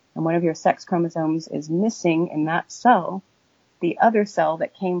and one of your sex chromosomes is missing in that cell, the other cell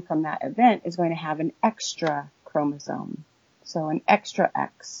that came from that event is going to have an extra chromosome. So an extra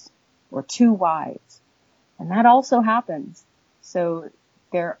X or 2 Ys. And that also happens. So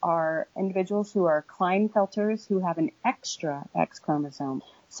there are individuals who are Klinefelters who have an extra X chromosome.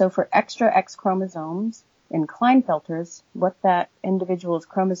 So for extra X chromosomes in Klinefelters, what that individual's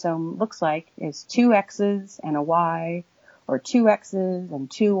chromosome looks like is 2 X's and a Y, or 2 X's and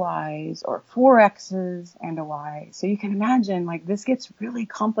 2 Y's, or 4 X's and a Y. So you can imagine, like, this gets really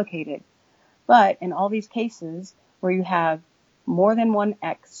complicated. But in all these cases where you have more than 1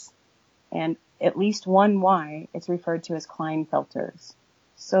 X and at least 1 Y, it's referred to as Klinefelters.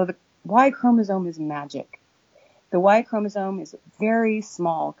 So the Y chromosome is magic. The Y chromosome is very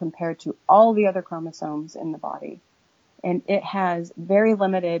small compared to all the other chromosomes in the body. And it has very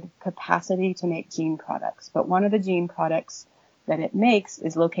limited capacity to make gene products. But one of the gene products that it makes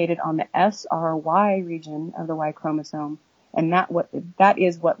is located on the SRY region of the Y chromosome. And that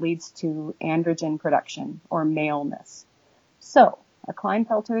is what leads to androgen production or maleness. So a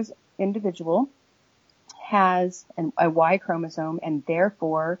Klinefelter's individual has a Y chromosome and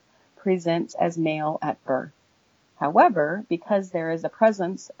therefore presents as male at birth. However, because there is a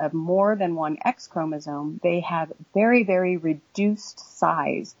presence of more than 1 X chromosome, they have very, very reduced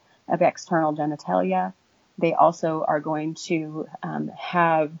size of external genitalia. They also are going to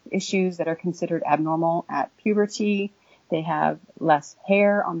have issues that are considered abnormal at puberty. They have less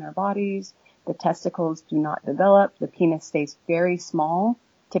hair on their bodies. The testicles do not develop. The penis stays very small,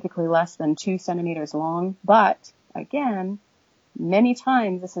 typically less than 2 centimeters long. But again, many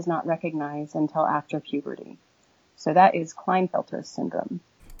times this is not recognized until after puberty. So that is Klinefelter syndrome.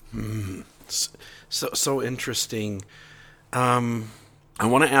 So interesting. I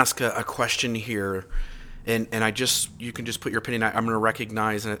want to ask a question here, and you can just put your opinion. I'm going to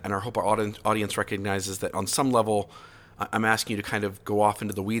recognize, and I hope our audience recognizes that on some level, I'm asking you to kind of go off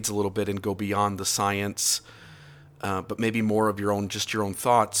into the weeds a little bit and go beyond the science, but maybe more of your own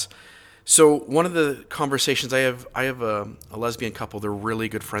thoughts. So one of the conversations I have a lesbian couple. They're really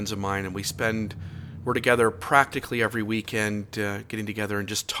good friends of mine, and we're together practically every weekend, getting together and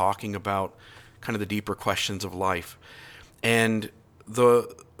just talking about kind of the deeper questions of life. And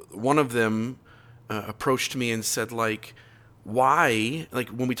one of them approached me and said, why,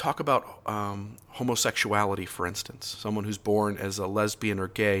 when we talk about homosexuality, for instance, someone who's born as a lesbian or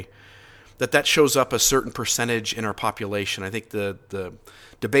gay, that shows up a certain percentage in our population. I think the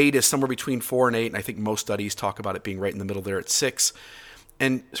debate is somewhere between 4 and 8, and I think most studies talk about it being right in the middle there at 6.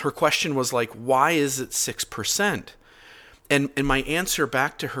 And her question was like, why is it 6%? And my answer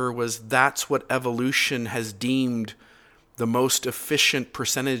back to her was, that's what evolution has deemed the most efficient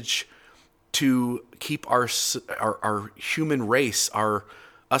percentage to keep our human race,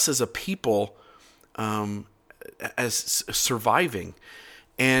 us as a people, as surviving.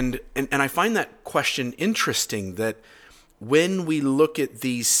 And I find that question interesting, that when we look at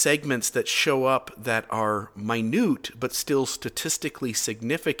these segments that show up that are minute but still statistically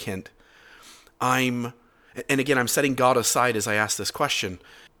significant, and again, I'm setting God aside as I ask this question,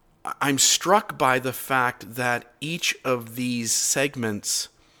 I'm struck by the fact that each of these segments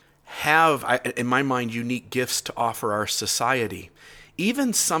have, in my mind, unique gifts to offer our society.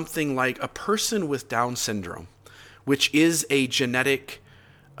 Even something like a person with Down syndrome, which is a genetic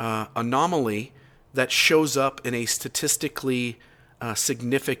anomaly that shows up in a statistically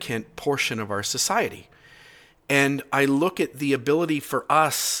significant portion of our society. And I look at the ability for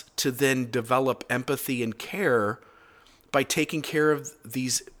us to then develop empathy and care by taking care of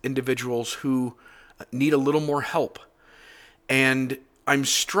these individuals who need a little more help. And I'm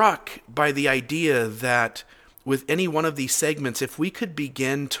struck by the idea that with any one of these segments, if we could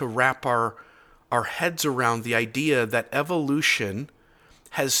begin to wrap our heads around the idea that evolution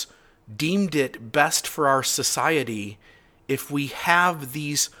has deemed it best for our society, if we have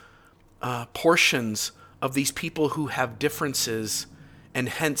these portions of these people who have differences and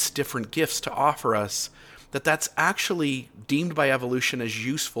hence different gifts to offer us, that's actually deemed by evolution as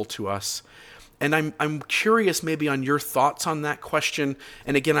useful to us. And I'm curious maybe on your thoughts on that question.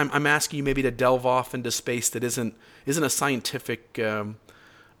 And again, I'm asking you maybe to delve off into space that isn't a scientific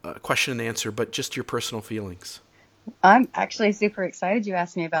question and answer, but just your personal feelings. I'm actually super excited you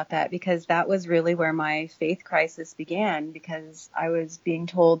asked me about that, because that was really where my faith crisis began, because I was being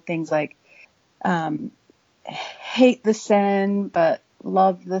told things like, hate the sin, but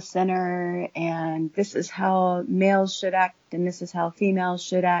love the sinner, and this is how males should act, and this is how females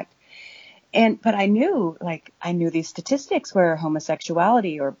should act. But I knew these statistics where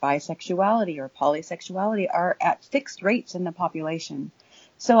homosexuality or bisexuality or polysexuality are at fixed rates in the population.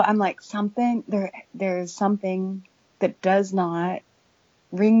 So I'm like, there's something that does not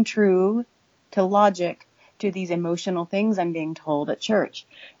ring true to logic to these emotional things I'm being told at church.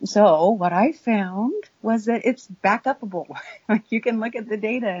 So what I found was that it's back upable. Like, you can look at the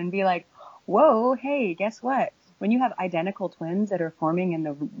data and be like, whoa, hey, guess what? When you have identical twins that are forming in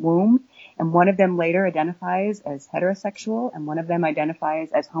the womb, and one of them later identifies as heterosexual and one of them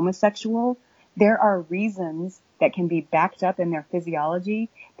identifies as homosexual, there are reasons that can be backed up in their physiology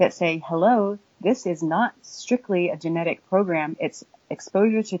that say, hello, this is not strictly a genetic program. It's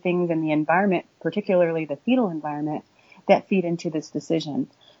exposure to things in the environment, particularly the fetal environment, that feed into this decision.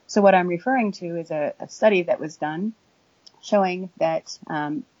 So what I'm referring to is a study that was done showing that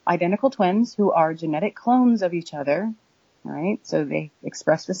identical twins who are genetic clones of each other, right? So they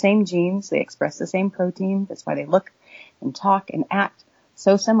express the same genes, they express the same protein. That's why they look and talk and act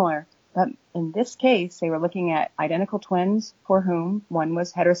so similar. But in this case, they were looking at identical twins for whom one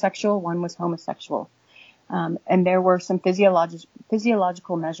was heterosexual, one was homosexual. And there were some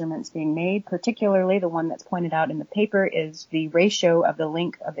physiological measurements being made, particularly the one that's pointed out in the paper is the ratio of the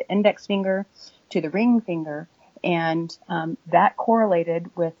link of the index finger to the ring finger. And that correlated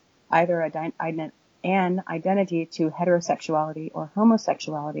with either an identity to heterosexuality or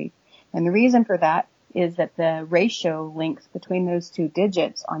homosexuality. And the reason for that is that the ratio links between those two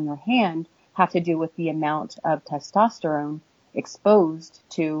digits on your hand have to do with the amount of testosterone exposed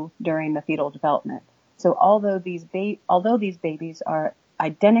to during the fetal development. So although these babies are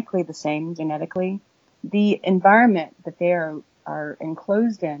identically the same genetically, the environment that they are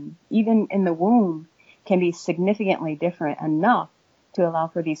enclosed in, even in the womb, can be significantly different enough to allow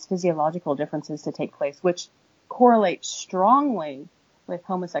for these physiological differences to take place, which correlate strongly with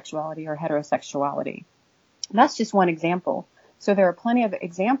homosexuality or heterosexuality. And that's just one example. So there are plenty of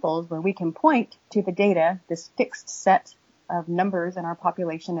examples where we can point to the data. This fixed set of numbers in our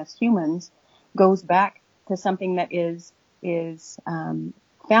population as humans goes back to something that is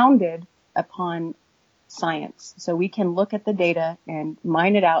founded upon science. So we can look at the data and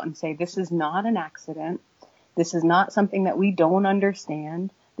mine it out and say, this is not an accident. This is not something that we don't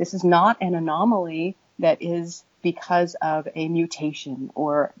understand. This is not an anomaly that is because of a mutation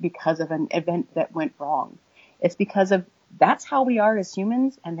or because of an event that went wrong. It's because of that's how we are as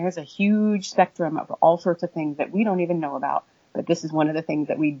humans, and there's a huge spectrum of all sorts of things that we don't even know about, but this is one of the things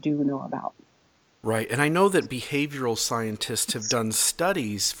that we do know about. Right, and I know that behavioral scientists have done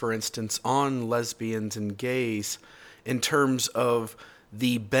studies, for instance, on lesbians and gays in terms of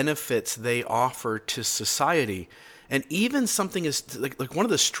the benefits they offer to society. And even something is like one of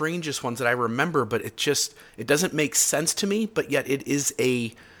the strangest ones that I remember, but it doesn't make sense to me, but yet it is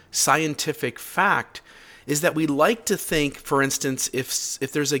a scientific fact, is that we like to think, for instance, if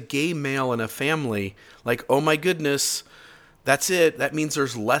there's a gay male in a family, like, oh my goodness, that's it. That means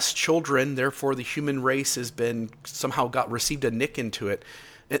there's less children. Therefore, the human race has been somehow received a nick into it.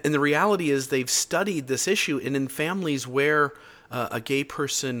 And the reality is they've studied this issue, and in families where a gay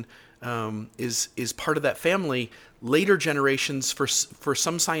person is part of that family, later generations, for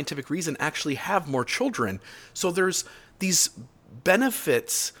some scientific reason, actually have more children. So there's these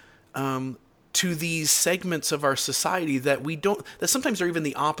benefits to these segments of our society that sometimes are even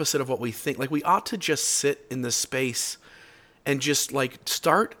the opposite of what we think. Like, we ought to just sit in the space and just like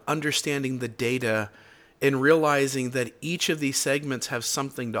start understanding the data and realizing that each of these segments have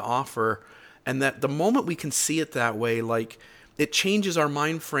something to offer, and that the moment we can see it that way, like, it changes our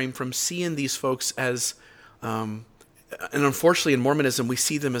mind frame from seeing these folks as, and unfortunately in Mormonism, we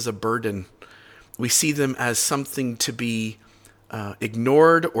see them as a burden. We see them as something to be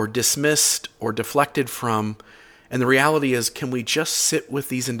ignored or dismissed or deflected from. And the reality is, can we just sit with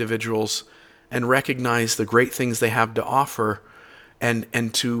these individuals and recognize the great things they have to offer, and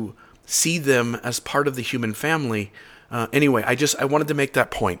to see them as part of the human family? Anyway, I wanted to make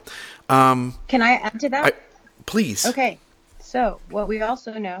that point. Can I add to that? Please. Okay. So what we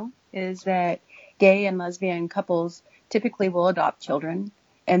also know is that gay and lesbian couples typically will adopt children,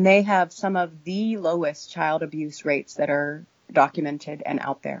 and they have some of the lowest child abuse rates that are documented and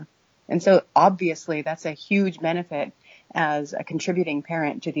out there. And so obviously that's a huge benefit as a contributing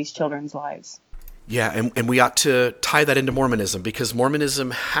parent to these children's lives. Yeah, and we ought to tie that into Mormonism, because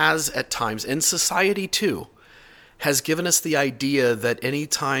Mormonism has at times, in society too, has given us the idea that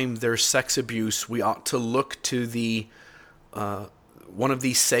anytime there's sex abuse, we ought to look to the one of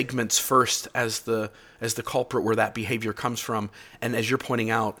these segments first as the culprit where that behavior comes from. And as you're pointing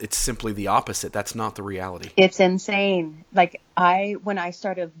out, it's simply the opposite. That's not the reality. It's insane. Like, when I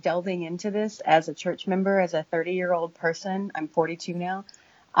started delving into this as a church member, as a 30-year-old person, I'm 42 now,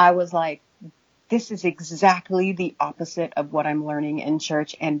 I was like, this is exactly the opposite of what I'm learning in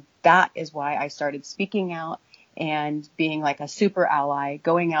church. And that is why I started speaking out and being like a super ally,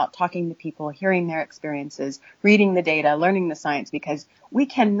 going out, talking to people, hearing their experiences, reading the data, learning the science, because we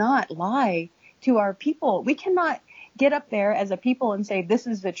cannot lie to our people. We cannot get up there as a people and say, this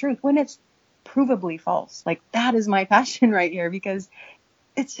is the truth, when it's provably false. Like, that is my passion right here, because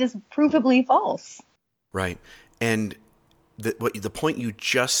it's just provably false. Right. And the point you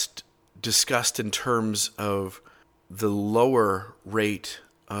just discussed in terms of the lower rate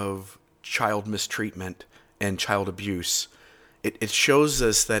of child mistreatment and child abuse, it shows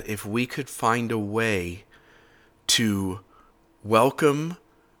us that if we could find a way to welcome,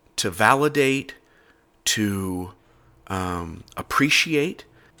 to validate, to appreciate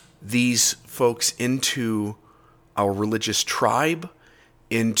these folks into our religious tribe,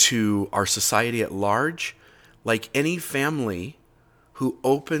 into our society at large, like any family who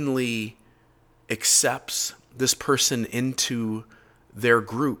openly accepts this person into their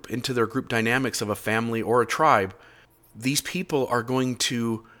group dynamics of a family or a tribe, these people are going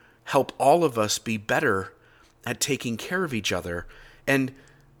to help all of us be better at taking care of each other. And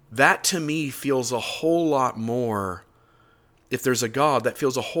that, to me, feels a whole lot more, if there's a God, that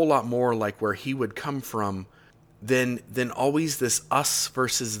feels a whole lot more like where he would come from than always this us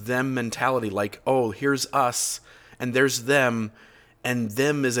versus them mentality. Like, oh, here's us and there's them, and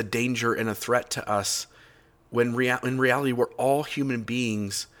them is a danger and a threat to us. When in reality, we're all human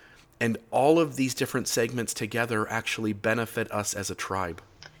beings, and all of these different segments together actually benefit us as a tribe.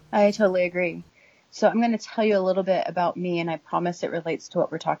 I totally agree. So I'm going to tell you a little bit about me, and I promise it relates to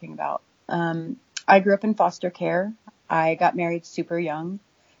what we're talking about. I grew up in foster care. I got married super young.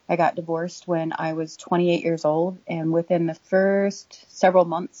 I got divorced when I was 28 years old, and within the first several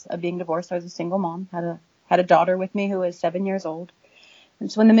months of being divorced, I was a single mom, had a daughter with me who was 7 years old.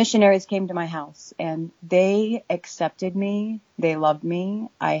 And so when the missionaries came to my house, and they accepted me, they loved me.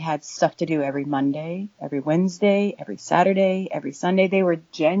 I had stuff to do every Monday, every Wednesday, every Saturday, every Sunday. They were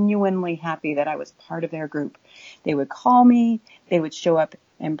genuinely happy that I was part of their group. They would call me. They would show up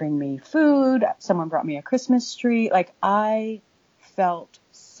and bring me food. Someone brought me a Christmas tree. Like, I felt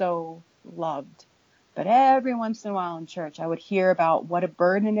so loved. But every once in a while in church, I would hear about what a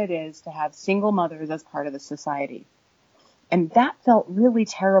burden it is to have single mothers as part of the society. And that felt really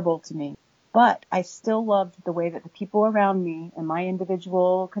terrible to me. But I still loved the way that the people around me and my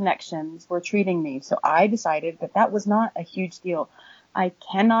individual connections were treating me. So I decided that that was not a huge deal. I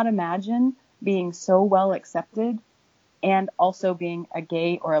cannot imagine being so well accepted and also being a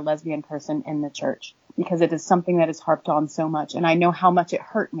gay or a lesbian person in the church, because it is something that is harped on so much. And I know how much it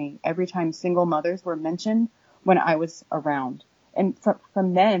hurt me every time single mothers were mentioned when I was around. And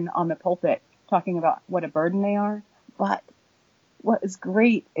from then on the pulpit, talking about what a burden they are. But what is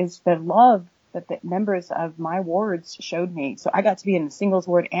great is the love that the members of my wards showed me. So I got to be in a singles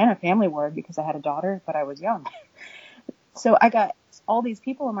ward and a family ward because I had a daughter, but I was young. So I got all these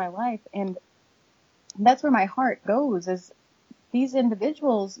people in my life, and that's where my heart goes, is these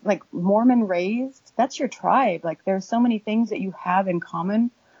individuals, like Mormon raised, that's your tribe. Like there's so many things that you have in common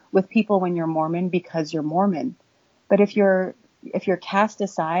with people when you're Mormon because you're Mormon. But if you're cast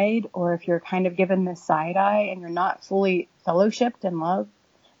aside, or if you're kind of given this side eye and you're not fully fellowshipped and loved,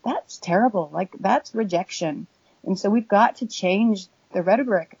 that's terrible. Like that's rejection. And so we've got to change the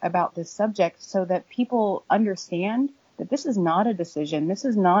rhetoric about this subject so that people understand that this is not a decision. This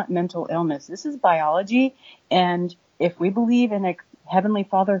is not mental illness. This is biology. And if we believe in a heavenly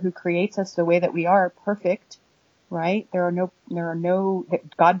Father who creates us the way that we are, perfect, right?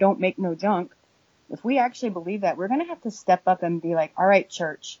 God don't make no junk. If we actually believe that, we're going to have to step up and be like, all right,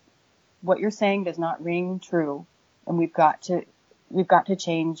 church, what you're saying does not ring true. And we've got to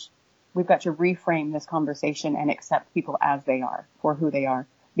change. We've got to reframe this conversation and accept people as they are, for who they are,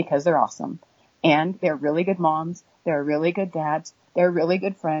 because they're awesome. And they're really good moms. They're really good dads. They're really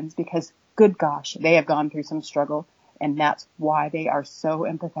good friends, because good gosh, they have gone through some struggle. And that's why they are so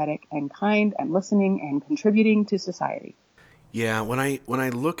empathetic and kind and listening and contributing to society. Yeah, when I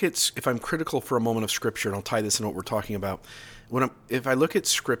look at, if I'm critical for a moment of Scripture, and I'll tie this in what we're talking about, if I look at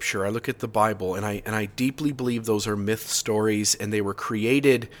Scripture, I look at the Bible, and I deeply believe those are myth stories, and they were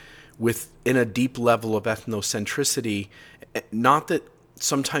created within a deep level of ethnocentricity. Not that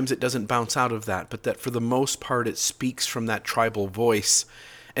sometimes it doesn't bounce out of that, but that for the most part it speaks from that tribal voice.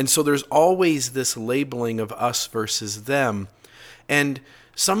 And so there's always this labeling of us versus them. And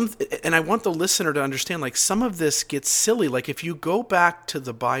I want the listener to understand, like, some of this gets silly. Like, if you go back to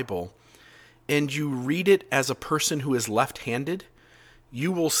the Bible and you read it as a person who is left-handed,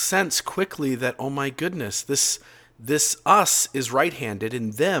 you will sense quickly that, oh my goodness, this us is right-handed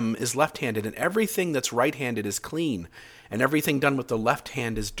and them is left-handed, and everything that's right-handed is clean, and everything done with the left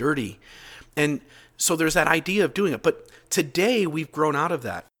hand is dirty. And so there's that idea of doing it. But today we've grown out of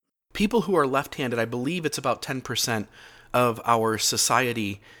that. People who are left-handed, I believe it's about 10% of our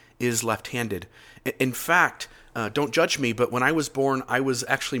society is left-handed. In fact, don't judge me, but when I was born, I was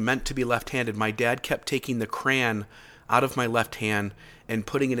actually meant to be left-handed. My dad kept taking the crayon out of my left hand and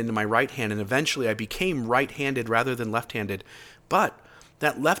putting it into my right hand, and eventually I became right-handed rather than left-handed. But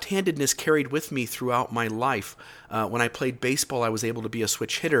that left-handedness carried with me throughout my life. When I played baseball, I was able to be a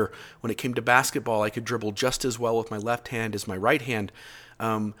switch hitter. When it came to basketball, I could dribble just as well with my left hand as my right hand.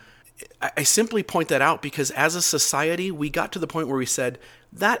 I simply point that out because as a society, we got to the point where we said,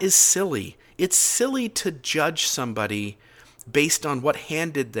 that is silly. It's silly to judge somebody based on what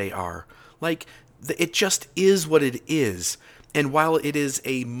handed they are. Like, it just is what it is. And while it is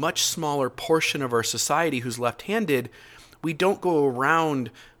a much smaller portion of our society who's left-handed, we don't go around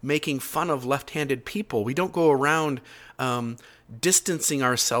making fun of left-handed people. We don't go around distancing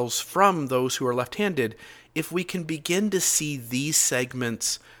ourselves from those who are left-handed. If we can begin to see these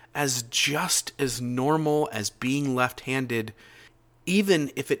segments as just as normal as being left-handed, even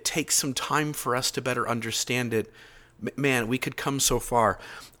if it takes some time for us to better understand it, man, we could come so far.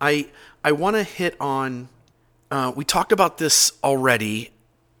 I want to hit on, we talked about this already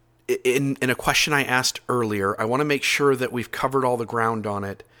in a question I asked earlier. I want to make sure that we've covered all the ground on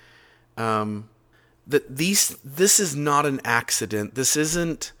it. That this is not an accident. This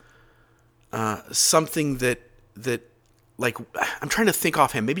isn't something that like, I'm trying to think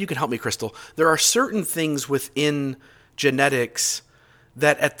offhand. Maybe you can help me, Crystal. There are certain things within genetics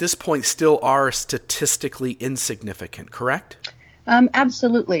that at this point still are statistically insignificant, correct?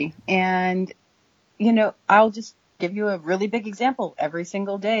 Absolutely. And, I'll just give you a really big example. Every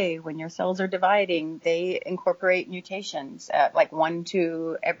single day when your cells are dividing, they incorporate mutations at like 1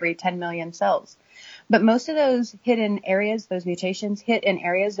 to every 10 million cells. But most of those hidden areas, those mutations hit in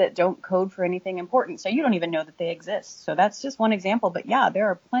areas that don't code for anything important. So you don't even know that they exist. So that's just one example. But yeah, there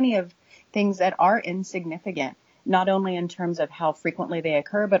are plenty of things that are insignificant, not only in terms of how frequently they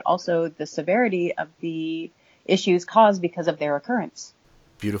occur, but also the severity of the issues caused because of their occurrence.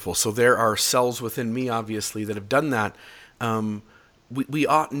 Beautiful. So there are cells within me, obviously, that have done that. We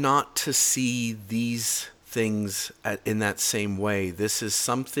ought not to see these things in that same way. This is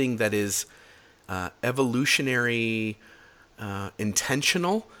something that is evolutionary,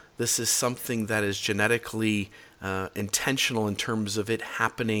 intentional. This is something that is genetically intentional in terms of it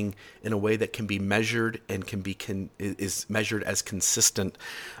happening in a way that can be measured and is measured as consistent.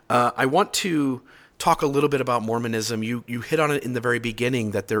 I want to talk a little bit about Mormonism. You hit on it in the very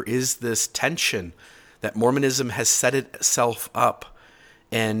beginning, that there is this tension that Mormonism has set itself up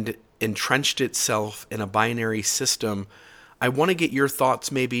and entrenched itself in a binary system. I want to get your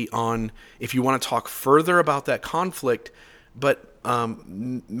thoughts maybe on, if you want to talk further about that conflict, but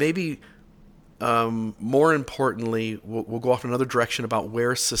maybe more importantly, we'll go off in another direction about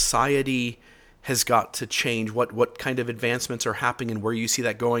where society has got to change, what kind of advancements are happening and where you see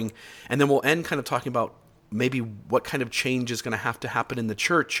that going. And then we'll end kind of talking about maybe what kind of change is going to happen in the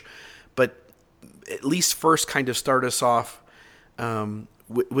church. But at least first kind of start us off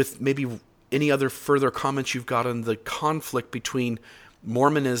with maybe any other further comments you've got on the conflict between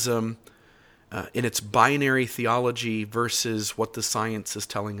Mormonism in its binary theology versus what the science is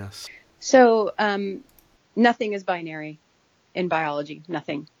telling us. So nothing is binary in biology,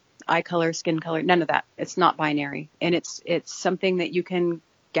 nothing. Eye color, skin color, none of that. It's not binary. And it's something that you can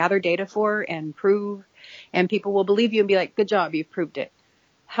gather data for and prove, and people will believe you and be like, good job, you've proved it.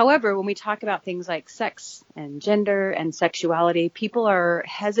 However, when we talk about things like sex and gender and sexuality, people are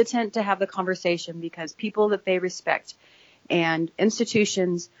hesitant to have the conversation because people that they respect and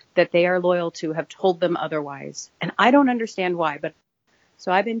institutions that they are loyal to have told them otherwise. And I don't understand why, but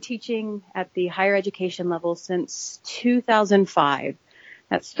so I've been teaching at the higher education level since 2005.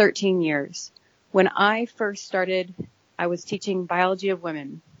 That's 13 years. When I first started, I was teaching biology of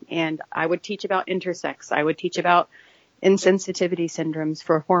women, and I would teach about intersex. I would teach about insensitivity syndromes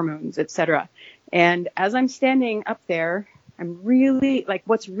for hormones, etc. And as I'm standing up there, I'm really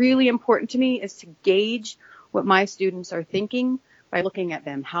what's really important to me is to gauge what my students are thinking by looking at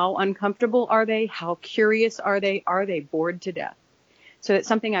them. How uncomfortable are they? How curious are they? Are they bored to death? So it's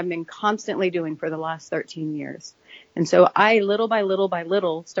something I've been constantly doing for the last 13 years. And so I, little by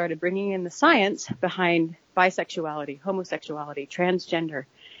little, started bringing in the science behind bisexuality, homosexuality, transgender.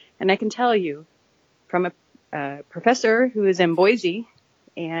 And I can tell you from a professor who is in Boise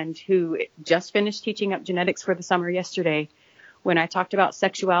and who just finished teaching up genetics for the summer yesterday, when I talked about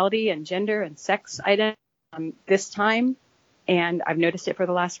sexuality and gender and sex identity this time, and I've noticed it for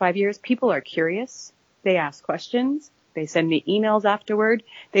the last 5 years, people are curious. They ask questions. They send me emails afterward.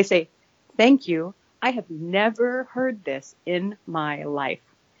 They say, thank you. I have never heard this in my life.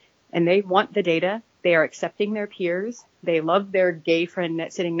 And they want the data. They are accepting their peers. They love their gay friend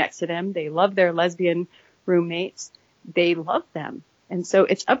sitting next to them. They love their lesbian roommates. They love them. And so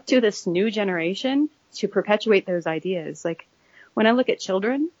it's up to this new generation to perpetuate those ideas. Like when I look at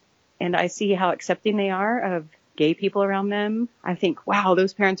children and I see how accepting they are of gay people around them, I think, wow,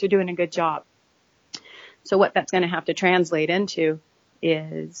 those parents are doing a good job. So what that's going to have to translate into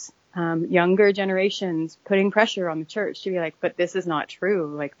is younger generations putting pressure on the church to be like, but this is not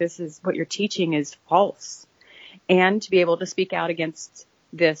true. Like, this is what you're teaching is false. And to be able to speak out against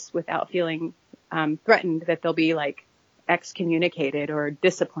this without feeling threatened that they'll be like excommunicated or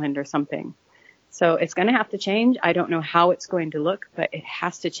disciplined or something. So it's going to have to change. I don't know how it's going to look, but it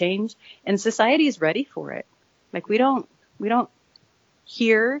has to change. And society is ready for it. Like we don't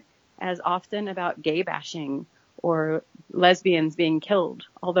hear as often about gay bashing or lesbians being killed,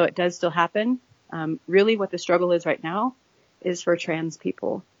 although it does still happen. Really what the struggle is right now is for trans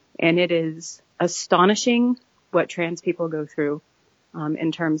people. And it is astonishing what trans people go through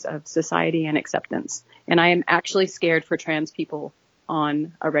in terms of society and acceptance. And I am actually scared for trans people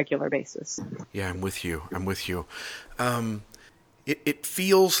on a regular basis. Yeah, I'm with you. It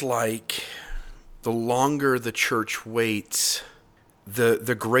feels like the longer the church waits,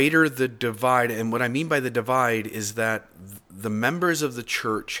 the greater the divide. And what I mean by the divide is that the members of the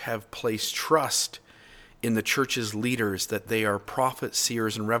church have placed trust in the church's leaders, that they are prophets,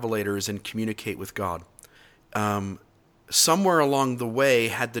 seers, and revelators and communicate with God. Somewhere along the way,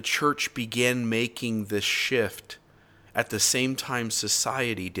 had the church began making this shift at the same time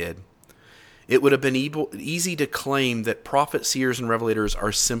society did, it would have been easy to claim that prophets, seers, and revelators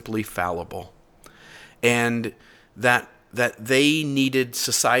are simply fallible, and that they needed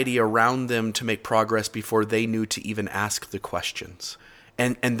society around them to make progress before they knew to even ask the questions.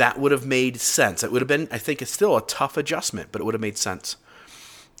 And that would have made sense. It would have been, I think it's still a tough adjustment, but it would have made sense.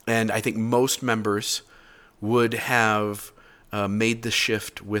 And I think most members would have made the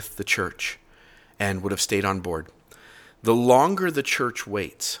shift with the church and would have stayed on board. The longer the church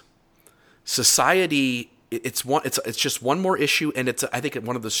waits, society, it's just one more issue, and it's, I think,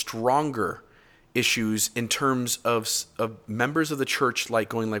 one of the stronger issues in terms of members of the church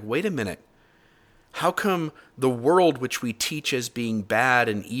going, wait a minute, how come the world which we teach as being bad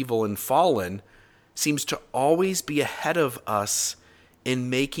and evil and fallen seems to always be ahead of us in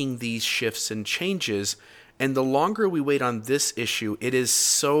making these shifts and changes. And the longer we wait on this issue, it is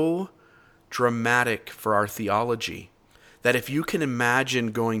so dramatic for our theology that if you can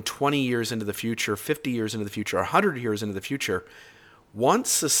imagine going 20 years into the future, 50 years into the future, 100 years into the future, once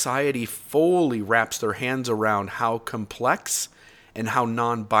society fully wraps their hands around how complex and how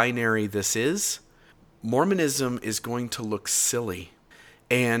non-binary this is, Mormonism is going to look silly.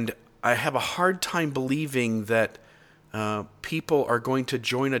 And I have a hard time believing that people are going to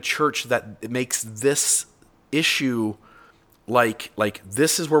join a church that makes this issue like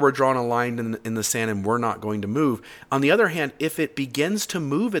this is where we're drawing a line in the sand and we're not going to move. On the other hand, if it begins to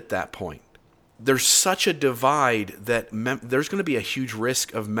move at that point, there's such a divide that there's going to be a huge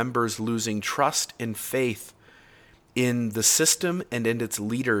risk of members losing trust and faith in the system and in its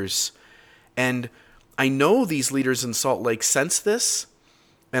leaders. And I know these leaders in Salt Lake sense this,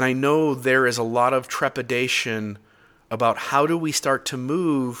 and I know there is a lot of trepidation about how do we start to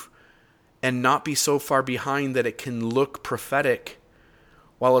move and not be so far behind that it can look prophetic,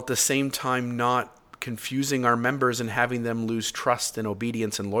 while at the same time not confusing our members and having them lose trust and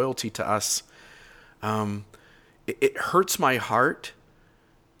obedience and loyalty to us. It hurts my heart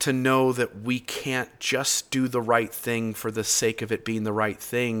to know that we can't just do the right thing for the sake of it being the right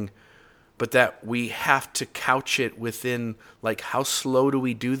thing, but that we have to couch it within, like, how slow do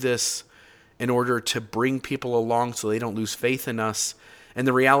we do this in order to bring people along so they don't lose faith in us. And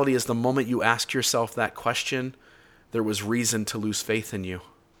the reality is, the moment you ask yourself that question, there was reason to lose faith in you.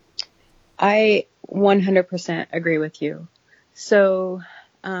 I 100% agree with you. So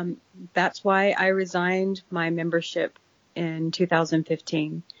that's why I resigned my membership in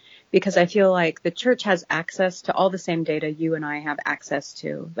 2015, because I feel like the church has access to all the same data you and I have access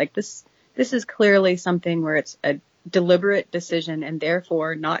to. Like this is clearly something where it's a deliberate decision and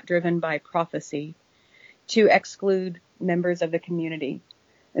therefore not driven by prophecy to exclude members of the community.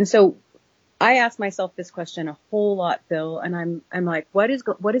 And so I ask myself this question a whole lot, Bill, and I'm like, what is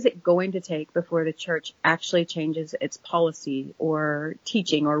it going to take before the church actually changes its policy or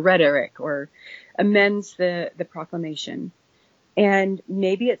teaching or rhetoric or amends the proclamation? And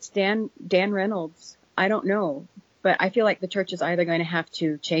maybe it's Dan Reynolds. I don't know. But I feel like the church is either going to have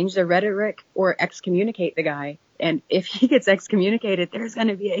to change their rhetoric or excommunicate the guy. And if he gets excommunicated, there's going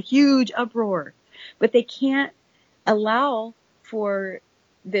to be a huge uproar. But they can't allow for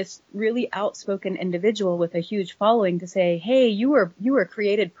this really outspoken individual with a huge following to say, hey, you were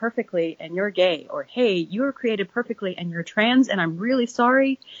created perfectly and you're gay, or hey, you were created perfectly and you're trans, and I'm really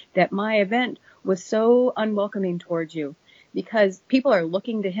sorry that my event was so unwelcoming towards you. Because people are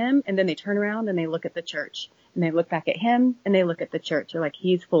looking to him and then they turn around and they look at the church. And they look back at him and they look at the church. They're like,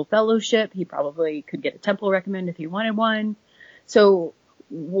 he's full fellowship. He probably could get a temple recommend if he wanted one. So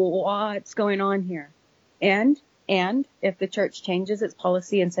what's going on here? And if the church changes its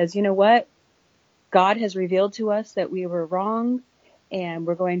policy and says, you know what? God has revealed to us that we were wrong and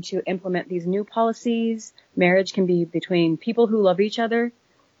we're going to implement these new policies. Marriage can be between people who love each other.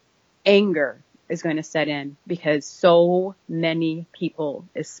 Anger is going to set in because so many people,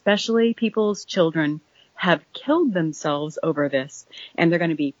 especially people's children, have killed themselves over this, and they're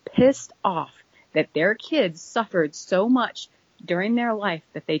going to be pissed off that their kids suffered so much during their life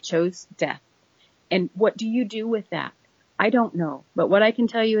that they chose death. And what do you do with that? I don't know. But what I can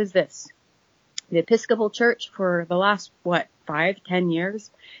tell you is this. The Episcopal Church for the last, 5-10 years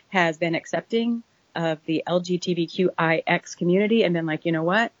has been accepting of the LGBTQIX community and been like, you know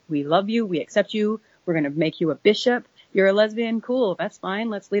what? We love you. We accept you. We're going to make you a bishop. You're a lesbian. Cool. That's fine.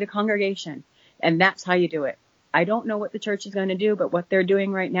 Let's lead a congregation. And that's how you do it. I don't know what the church is going to do, but what they're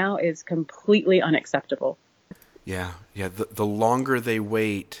doing right now is completely unacceptable. Yeah. The longer they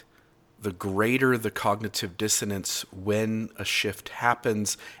wait, the greater the cognitive dissonance when a shift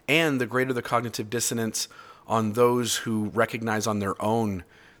happens, and the greater the cognitive dissonance on those who recognize on their own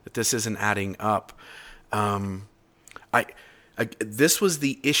that this isn't adding up. This was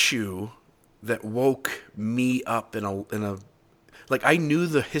the issue that woke me up in a like, I knew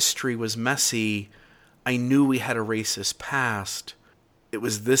the history was messy. I knew we had a racist past. It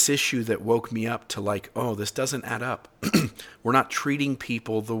was this issue that woke me up to like, oh, this doesn't add up. We're not treating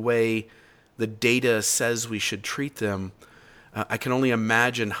people the way the data says we should treat them. I can only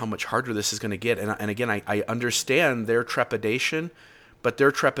imagine how much harder this is going to get. And again, I understand their trepidation, but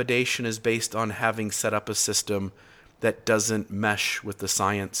their trepidation is based on having set up a system that doesn't mesh with the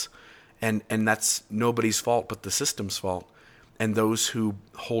science. And that's nobody's fault but the system's fault and those who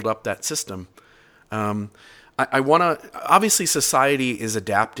hold up that system. I want to, obviously society is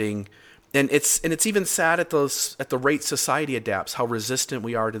adapting, And it's even sad at the rate society adapts, how resistant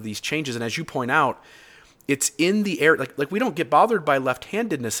we are to these changes. And as you point out, it's in the air. Like we don't get bothered by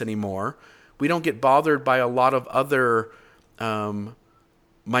left-handedness anymore. We don't get bothered by a lot of other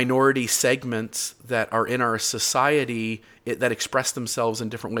minority segments that are in our society that express themselves in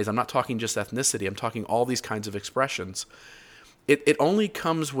different ways. I'm not talking just ethnicity. I'm talking all these kinds of expressions. It only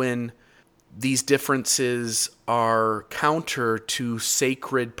comes when these differences are counter to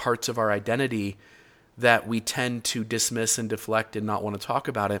sacred parts of our identity that we tend to dismiss and deflect and not want to talk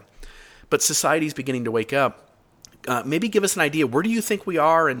about it. But society's beginning to wake up. Maybe give us an idea. Where do you think we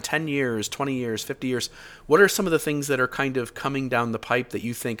are in 10 years, 20 years, 50 years? What are some of the things that are kind of coming down the pipe that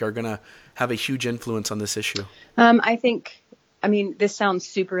you think are going to have a huge influence on this issue? This sounds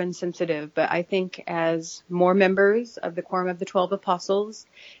super insensitive, but I think as more members of the Quorum of the 12 Apostles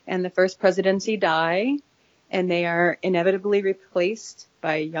and the First Presidency die, and they are inevitably replaced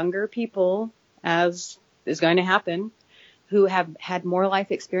by younger people, as is going to happen, who have had more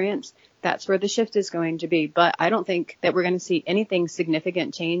life experience, that's where the shift is going to be. But I don't think that we're going to see anything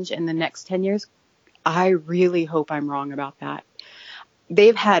significant change in the next 10 years. I really hope I'm wrong about that.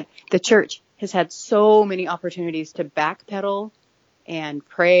 The church has had so many opportunities to backpedal and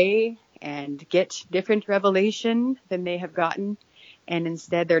pray and get different revelation than they have gotten. And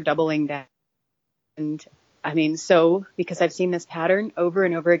instead they're doubling down. And because I've seen this pattern over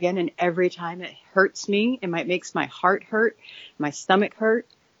and over again, and every time it hurts me, it makes my heart hurt, my stomach hurt.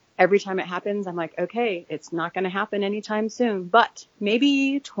 Every time it happens, I'm like, okay, it's not going to happen anytime soon, but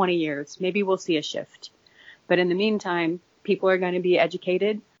maybe 20 years, maybe we'll see a shift. But in the meantime, people are going to be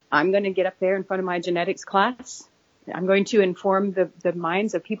educated. I'm going to get up there in front of my genetics class. I'm going to inform the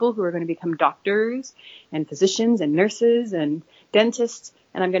minds of people who are going to become doctors and physicians and nurses and dentists.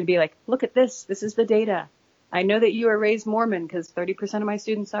 And I'm going to be like, look at this. This is the data. I know that you are raised Mormon because 30% of my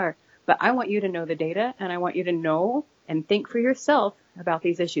students are, but I want you to know the data, and I want you to know and think for yourself about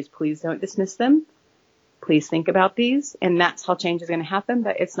these issues. Please don't dismiss them. Please think about these. And that's how change is going to happen,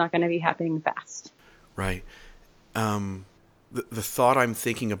 but it's not going to be happening fast. Right. The thought I'm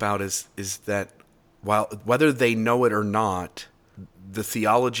thinking about is that whether they know it or not, the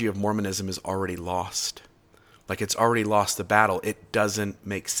theology of Mormonism is already lost. Like, it's already lost the battle. It doesn't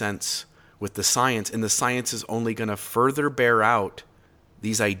make sense with the science, and the science is only going to further bear out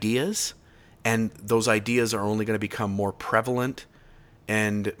these ideas, and those ideas are only going to become more prevalent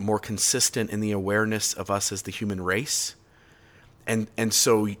and more consistent in the awareness of us as the human race. And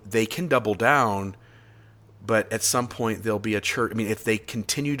so they can double down, but at some point there'll be a church. I mean, if they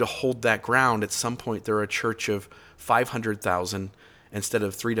continue to hold that ground, at some point they're a church of 500,000 instead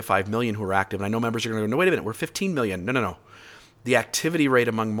of 3 to 5 million who are active. And I know members are going to go, no, wait a minute, we're 15 million. No. The activity rate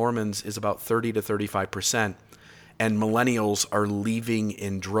among Mormons is about 30 to 35%, and millennials are leaving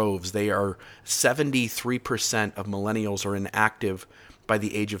in droves. 73% of millennials are inactive by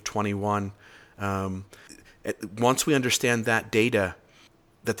the age of 21. Once we understand that data,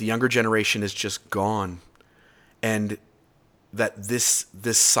 that the younger generation is just gone, and that this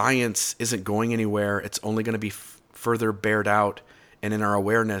science isn't going anywhere, it's only going to be further bared out, and in our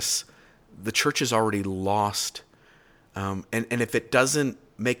awareness, the church is already lost. And if it doesn't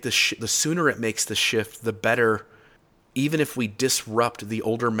make the sooner it makes the shift, the better. Even if we disrupt the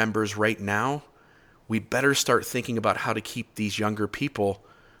older members right now, we better start thinking about how to keep these younger people,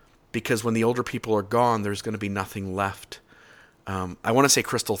 because when the older people are gone, there's going to be nothing left. I want to say,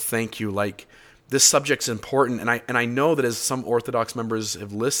 Crystal, thank you. Like, this subject's important, and I know that as some Orthodox members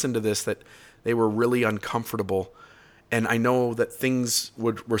have listened to this, that they were really uncomfortable, and I know that things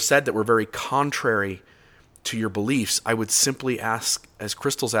were said that were very contrary to your beliefs. I would simply ask, as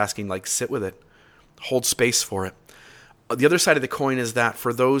Crystal's asking, like, sit with it, hold space for it. The other side of the coin is that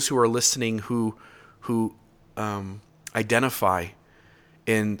for those who are listening who identify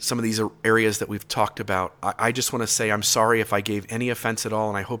in some of these areas that we've talked about, I just want to say I'm sorry if I gave any offense at all,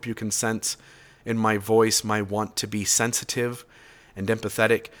 and I hope you can sense in my voice my want to be sensitive and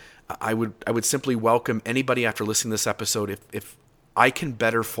empathetic. I would simply welcome anybody after listening to this episode. If I can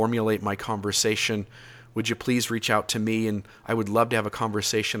better formulate my conversation, would you please reach out to me? And I would love to have a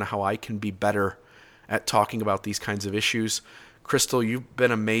conversation on how I can be better at talking about these kinds of issues. Crystal, you've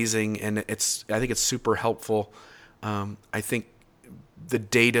been amazing, and I think it's super helpful. I think the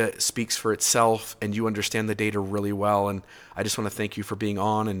data speaks for itself, and you understand the data really well. And I just want to thank you for being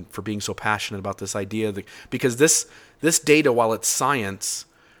on and for being so passionate about this idea, because this data, while it's science,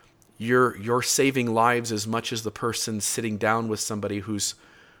 you're saving lives as much as the person sitting down with somebody who's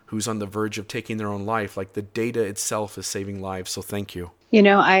who's on the verge of taking their own life. Like, the data itself is saving lives. So thank you.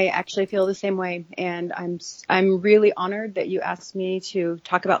 I actually feel the same way, and I'm really honored that you asked me to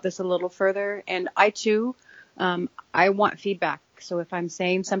talk about this a little further. And I too, I want feedback. So if I'm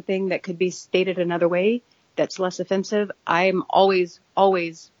saying something that could be stated another way that's less offensive, I'm always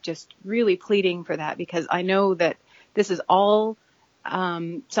just really pleading for that, because I know that this is all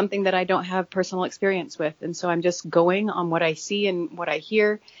something that I don't have personal experience with. And so I'm just going on what I see and what I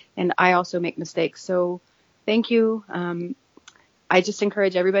hear, and I also make mistakes. So thank you. I just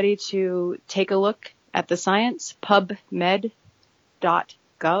encourage everybody to take a look at the science, pubmed.gov,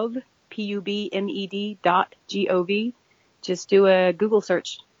 pubmed.gov. Just do a Google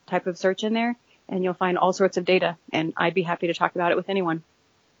type of search in there, and you'll find all sorts of data, and I'd be happy to talk about it with anyone.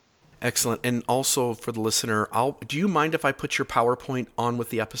 Excellent. And also for the listener, do you mind if I put your PowerPoint on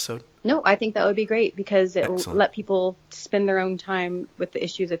with the episode? No, I think that would be great, because it Excellent. will let people spend their own time with the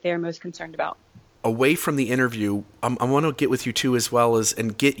issues that they're most concerned about. Away from the interview, I want to get with you too, as well as,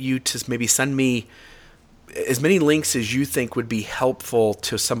 and get you to maybe send me as many links as you think would be helpful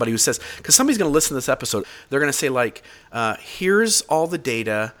to somebody who says, because somebody's going to listen to this episode, they're going to say like, here's all the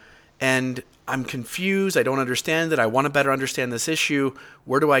data, and I'm confused, I don't understand it, I want to better understand this issue,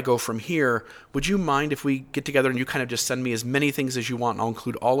 where do I go from here? Would you mind if we get together and you kind of just send me as many things as you want, and I'll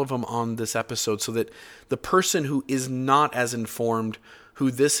include all of them on this episode, so that the person who is not as informed,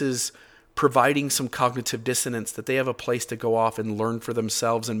 who this is providing some cognitive dissonance, that they have a place to go off and learn for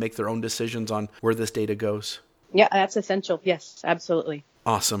themselves and make their own decisions on where this data goes? Yeah, that's essential. Yes, absolutely.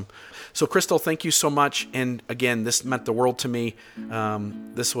 Awesome. So, Crystal, thank you so much. And again, this meant the world to me.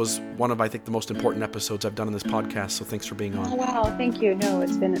 This was one of, I think, the most important episodes I've done on this podcast. So thanks for being on. Oh, wow. Thank you. No,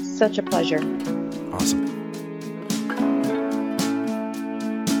 it's been such a pleasure. Awesome.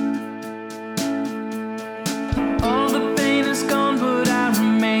 All the pain is gone, but I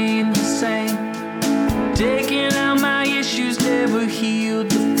remain the same. Taking out my issues never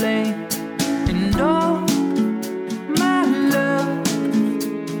healed the flame. And all my love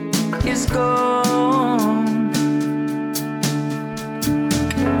is gone.